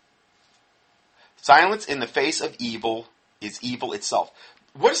heard. Silence in the face of evil is evil itself.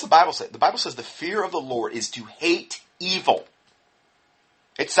 What does the Bible say? The Bible says the fear of the Lord is to hate evil.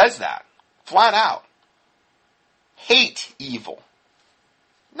 It says that. Flat out. Hate evil.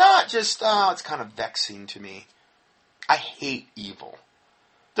 Not just, it's kind of vexing to me. I hate evil.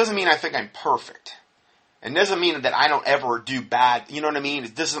 Doesn't mean I think I'm perfect. And doesn't mean that I don't ever do bad. You know what I mean?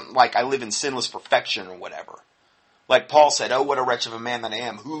 It doesn't like I live in sinless perfection or whatever. Like Paul said, oh, what a wretch of a man that I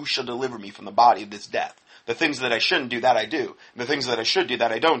am. Who shall deliver me from the body of this death? The things that I shouldn't do, that I do. The things that I should do,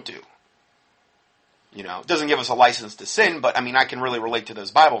 that I don't do. You know, it doesn't give us a license to sin, but I mean, I can really relate to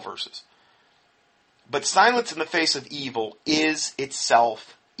those Bible verses. But silence in the face of evil is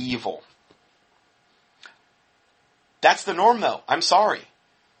itself evil. That's the norm, though. I'm sorry.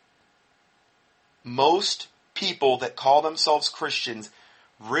 Most people that call themselves Christians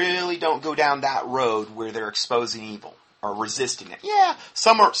really don't go down that road where they're exposing evil or resisting it. Yeah,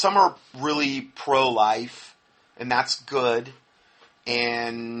 some are really pro-life, and that's good.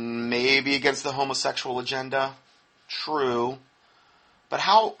 And maybe against the homosexual agenda. True. But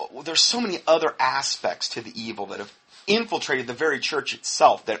there's so many other aspects to the evil that have infiltrated the very church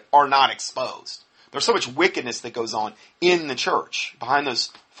itself that are not exposed. There's so much wickedness that goes on in the church, behind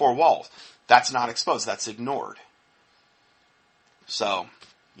those four walls. That's not exposed. That's ignored. So,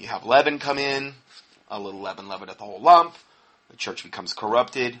 you have leaven come in, a little leaven leaveneth the whole lump. The church becomes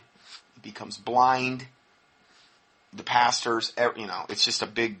corrupted. It becomes blind. The pastors, it's just a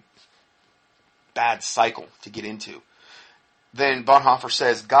big, bad cycle to get into. Then Bonhoeffer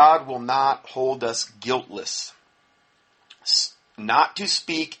says, God will not hold us guiltless. Not to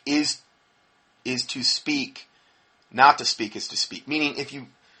speak is to speak. Not to speak is to speak. Meaning, if you,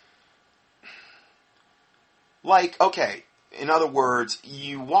 okay, in other words,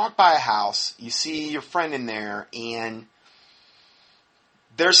 you walk by a house, you see your friend in there, and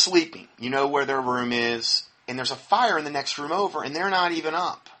they're sleeping. You know where their room is, and there's a fire in the next room over, and they're not even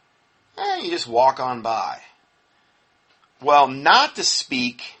up. You just walk on by. Well, not to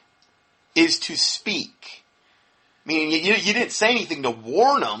speak is to speak. Meaning, you didn't say anything to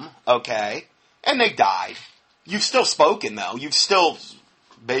warn them, okay, and they died. You've still spoken, though. You've still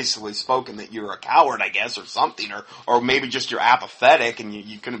basically spoken that you're a coward, I guess, or something, or maybe just you're apathetic and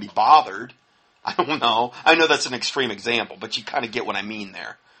you couldn't be bothered. I don't know. I know that's an extreme example, but you kind of get what I mean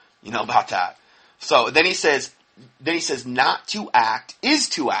there, about that. So then he says, not to act is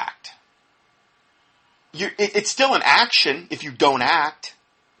to act. It's still an action if you don't act.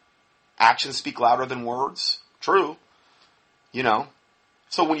 Actions speak louder than words. True.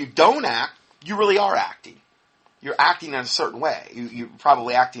 So when you don't act, you really are acting. You're acting in a certain way. You're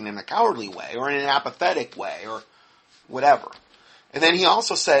probably acting in a cowardly way or in an apathetic way or whatever. And then he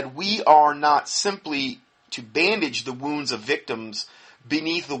also said, we are not simply to bandage the wounds of victims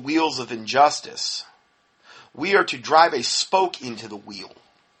beneath the wheels of injustice. We are to drive a spoke into the wheel.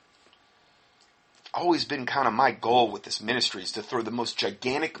 Always been kind of my goal with this ministry is to throw the most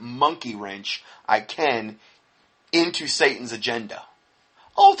gigantic monkey wrench I can into Satan's agenda.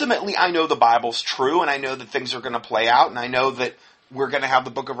 Ultimately, I know the Bible's true, and I know that things are going to play out, and I know that we're going to have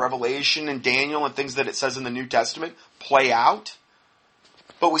the book of Revelation and Daniel and things that it says in the New Testament play out.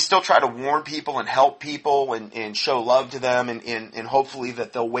 But we still try to warn people and help people and show love to them and hopefully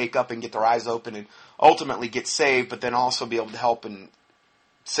that they'll wake up and get their eyes open and ultimately get saved, but then also be able to help and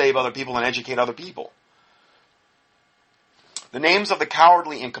save other people and educate other people. The names of the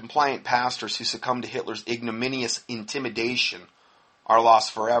cowardly and compliant pastors who succumbed to Hitler's ignominious intimidation are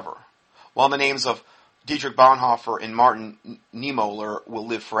lost forever, while the names of Dietrich Bonhoeffer and Martin Niemöller will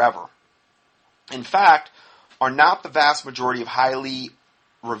live forever. In fact, are not the vast majority of highly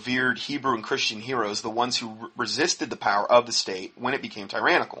revered Hebrew and Christian heroes the ones who resisted the power of the state when it became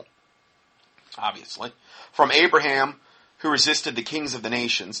tyrannical? Obviously. From Abraham, who resisted the kings of the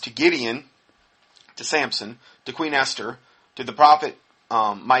nations, to Gideon, to Samson, to Queen Esther, to the prophet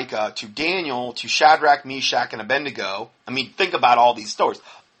Micah, to Daniel, to Shadrach, Meshach, and Abednego. I mean, think about all these stories.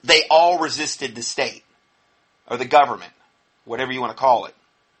 They all resisted the state, or the government, whatever you want to call it.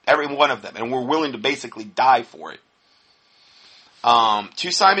 Every one of them, and were willing to basically die for it.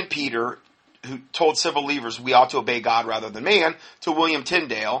 To Simon Peter, who told civil believers we ought to obey God rather than man, to William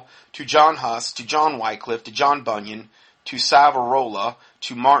Tyndale, to John Huss, to John Wycliffe, to John Bunyan, to Savonarola,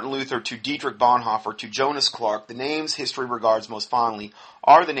 to Martin Luther, to Dietrich Bonhoeffer, to Jonas Clark, the names history regards most fondly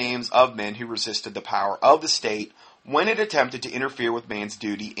are the names of men who resisted the power of the state when it attempted to interfere with man's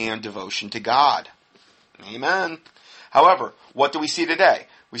duty and devotion to God. Amen. However, what do we see today?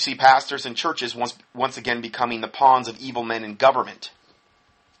 We see pastors and churches once again becoming the pawns of evil men in government.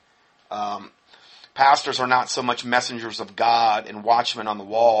 Pastors are not so much messengers of God and watchmen on the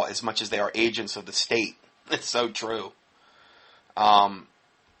wall as much as they are agents of the state. It's so true.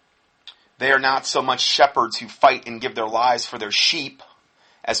 They are not so much shepherds who fight and give their lives for their sheep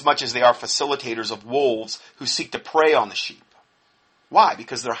as much as they are facilitators of wolves who seek to prey on the sheep. Why?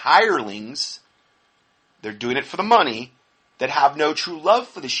 Because they're hirelings. They're doing it for the money. that have no true love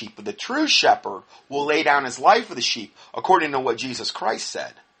for the sheep. But the true shepherd will lay down his life for the sheep, according to what Jesus Christ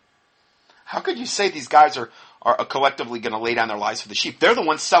said. How could you say these guys are collectively going to lay down their lives for the sheep? They're the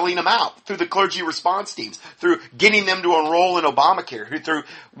ones selling them out through the clergy response teams, through getting them to enroll in Obamacare, through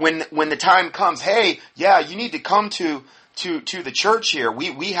when the time comes, hey, yeah, you need to come to the church here.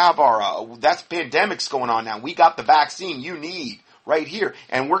 We have our, that's pandemic's going on now. We got the vaccine you need right here.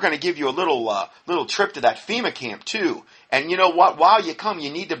 And we're going to give you a little trip to that FEMA camp too. And you know what? While you come, you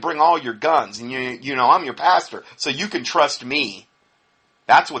need to bring all your guns. And you know, I'm your pastor, so you can trust me.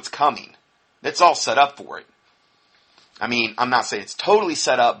 That's what's coming. It's all set up for it. I mean, I'm not saying it's totally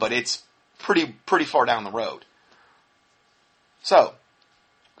set up, but it's pretty far down the road. So,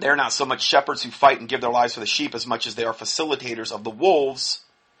 they're not so much shepherds who fight and give their lives for the sheep as much as they are facilitators of the wolves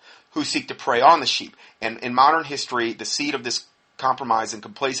who seek to prey on the sheep. And in modern history, the seed of this compromise and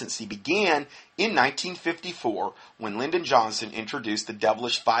complacency began in 1954 when Lyndon Johnson introduced the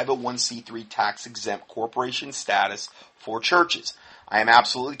devilish 501c3 tax-exempt corporation status for churches. I am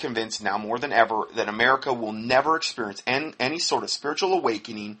absolutely convinced now more than ever that America will never experience any sort of spiritual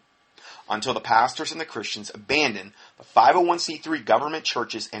awakening until the pastors and the Christians abandon the 501c3 government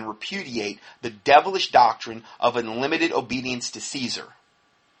churches and repudiate the devilish doctrine of unlimited obedience to Caesar.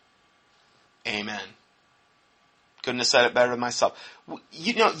 Amen. Couldn't have said it better than myself.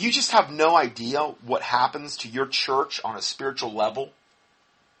 You know, you just have no idea what happens to your church on a spiritual level.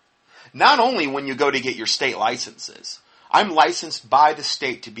 Not only when you go to get your state licenses. I'm licensed by the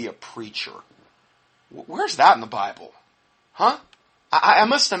state to be a preacher. Where's that in the Bible? Huh? I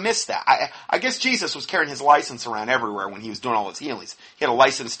must have missed that. I guess Jesus was carrying his license around everywhere when he was doing all his healings. He had a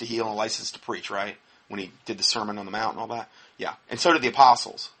license to heal and a license to preach, right? When he did the Sermon on the Mount and all that. Yeah. And so did the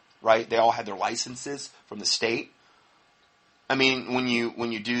apostles, right? They all had their licenses from the state. I mean, when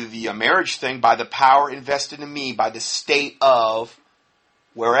you do the marriage thing, by the power invested in me by the state of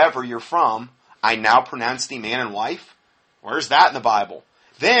wherever you're from, I now pronounce thee man and wife. Where's that in the Bible?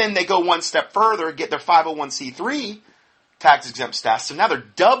 Then they go one step further and get their 501c3 tax-exempt status. So now they're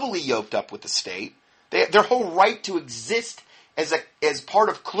doubly yoked up with the state. Their whole right to exist as part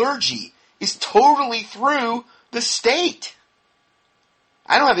of clergy is totally through the state.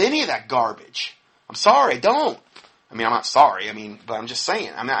 I don't have any of that garbage. I'm sorry, I don't. I mean, I'm not sorry. I mean, but I'm just saying.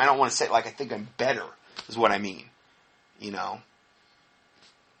 I mean, I don't want to say it like I think I'm better, is what I mean. You know?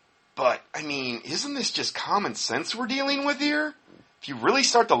 But, I mean, isn't this just common sense we're dealing with here? If you really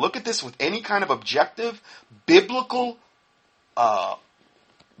start to look at this with any kind of objective, biblical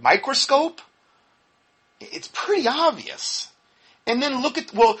microscope, it's pretty obvious. And then look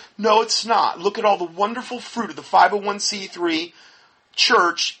at, well, no, it's not. Look at all the wonderful fruit of the 501c3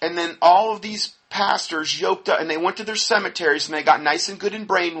 church, and then all of these pastors yoked up, and they went to their cemeteries, and they got nice and good and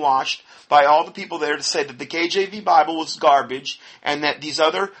brainwashed by all the people there to say that the KJV Bible was garbage, and that these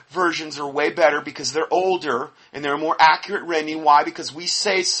other versions are way better because they're older, and they're a more accurate rendering. Why? Because we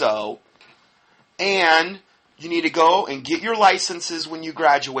say so. And you need to go and get your licenses when you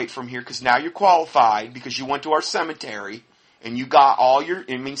graduate from here, because now you're qualified, because you went to our cemetery, and you got all your,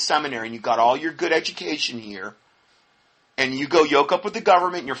 seminary, and you got all your good education here. And you go yoke up with the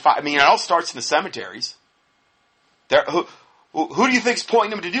government, and you're I mean, it all starts in the cemeteries. Who do you think's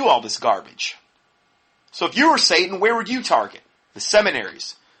pointing them to do all this garbage? So if you were Satan, where would you target? The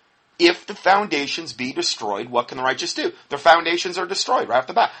seminaries. If the foundations be destroyed, what can the righteous do? Their foundations are destroyed right off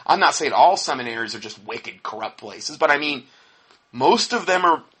the bat. I'm not saying all seminaries are just wicked, corrupt places, but I mean, most of them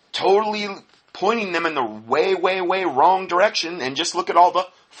are totally pointing them in the way, way, way wrong direction, and just look at all the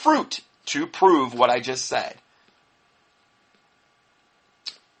fruit to prove what I just said.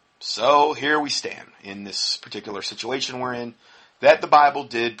 So here we stand in this particular situation we're in, that the Bible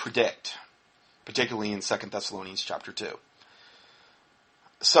did predict, particularly in 2 Thessalonians chapter 2.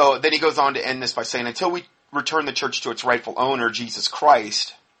 So then he goes on to end this by saying, until we return the church to its rightful owner, Jesus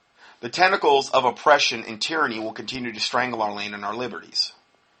Christ, the tentacles of oppression and tyranny will continue to strangle our land and our liberties.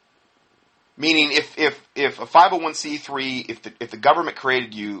 Meaning, if a 501c3, if the government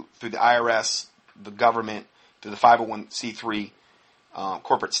created you through the IRS, the government, through the 501c3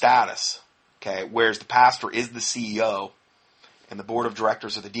 corporate status, okay, whereas the pastor is the CEO and the board of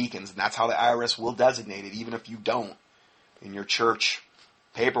directors are the deacons, and that's how the IRS will designate it, even if you don't in your church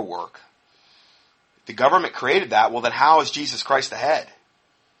paperwork. If the government created that, well, then how is Jesus Christ the head?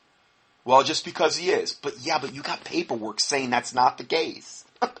 Well, just because he is. But you got paperwork saying that's not the case.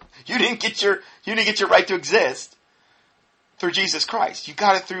 You didn't get your right to exist through Jesus Christ. You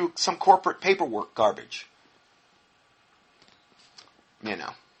got it through some corporate paperwork garbage. You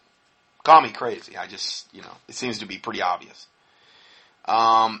know, call me crazy. I just, it seems to be pretty obvious.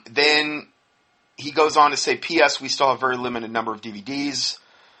 Then he goes on to say, P.S. We still have a very limited number of DVDs.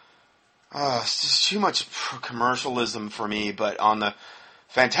 It's just too much commercialism for me, but on the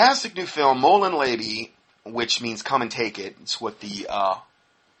fantastic new film, Molin Labi, which means come and take it. It's what the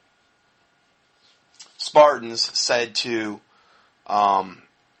Spartans said to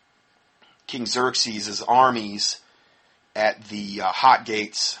King Xerxes' armies at the Hot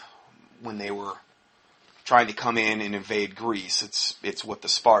Gates when they were trying to come in and invade Greece. It's what the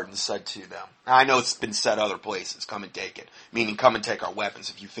Spartans said to them. Now, I know it's been said other places, come and take it, meaning come and take our weapons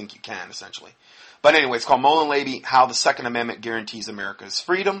if you think you can, essentially. But anyway, it's called Molin Labi, How the Second Amendment Guarantees America's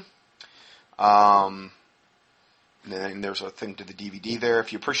Freedom. And then there's a thing to the DVD there.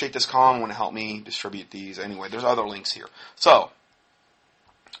 If you appreciate this column, want to help me distribute these. Anyway, there's other links here. So,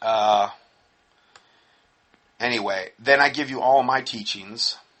 anyway, then I give you all my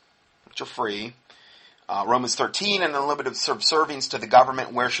teachings, which are free. Romans 13 and unlimited subservience to the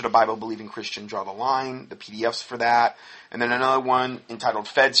government. Where should a Bible-believing Christian draw the line? The PDFs for that. And then another one entitled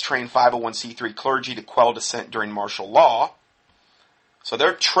Feds Train 501c3 Clergy to Quell Dissent During Martial Law. So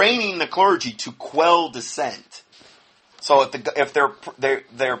they're training the clergy to quell dissent. So if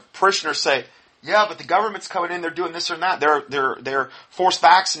their parishioners say, yeah, but the government's coming in, they're doing this or that, they're force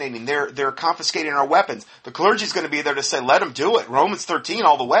vaccinating, they're confiscating our weapons, the clergy's going to be there to say, let them do it. Romans 13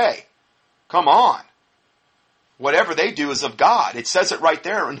 all the way. Come on. Whatever they do is of God. It says it right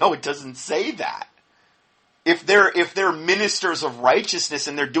there. No, it doesn't say that. If they're ministers of righteousness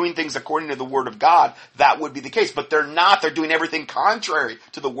and they're doing things according to the Word of God, that would be the case. But they're not. They're doing everything contrary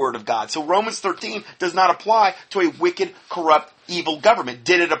to the Word of God. So Romans 13 does not apply to a wicked, corrupt, evil government.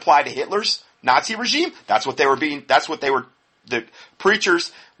 Did it apply to Hitler's Nazi regime? the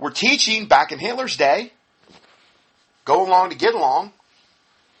preachers were teaching back in Hitler's day. Go along to get along.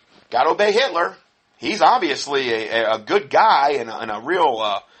 Gotta obey Hitler. He's obviously a good guy and a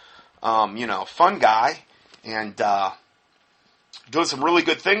real, fun guy, and doing some really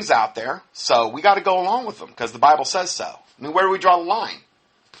good things out there. So we got to go along with him because the Bible says so. I mean, where do we draw the line?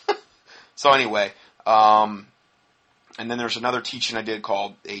 So anyway, and then there's another teaching I did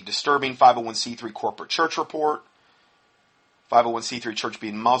called A Disturbing 501c3 Corporate Church Report. 501c3 church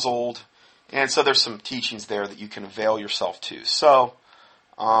being muzzled, and so there's some teachings there that you can avail yourself to. So.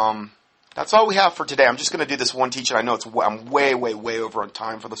 That's all we have for today. I'm just going to do this one teaching. I know I'm way, way, way over on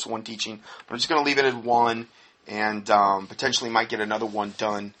time for this one teaching. But I'm just going to leave it at one and potentially might get another one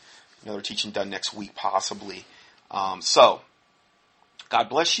done, another teaching done next week possibly. So, God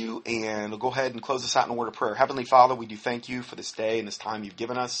bless you, and we'll go ahead and close this out in a word of prayer. Heavenly Father, we do thank you for this day and this time you've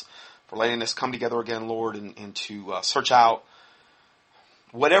given us, for letting us come together again, Lord, and to search out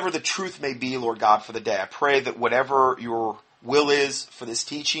whatever the truth may be, Lord God, for the day. I pray that whatever your will is for this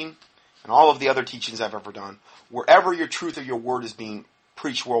teaching, and all of the other teachings I've ever done, wherever your truth or your word is being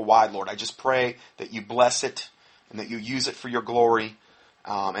preached worldwide, Lord, I just pray that you bless it and that you use it for your glory,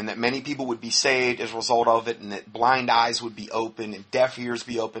 and that many people would be saved as a result of it, and that blind eyes would be open and deaf ears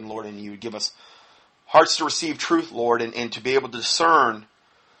be open, Lord, and you would give us hearts to receive truth, Lord, and to be able to discern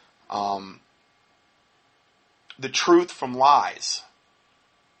the truth from lies.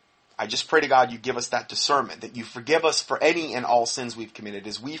 I just pray to God you give us that discernment, that you forgive us for any and all sins we've committed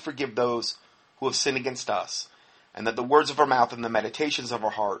as we forgive those who have sinned against us, and that the words of our mouth and the meditations of our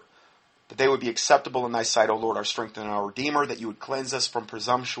heart, that they would be acceptable in thy sight, O Lord, our strength and our Redeemer, that you would cleanse us from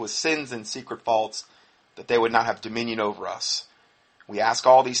presumptuous sins and secret faults, that they would not have dominion over us. We ask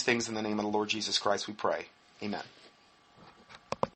all these things in the name of the Lord Jesus Christ, we pray. Amen.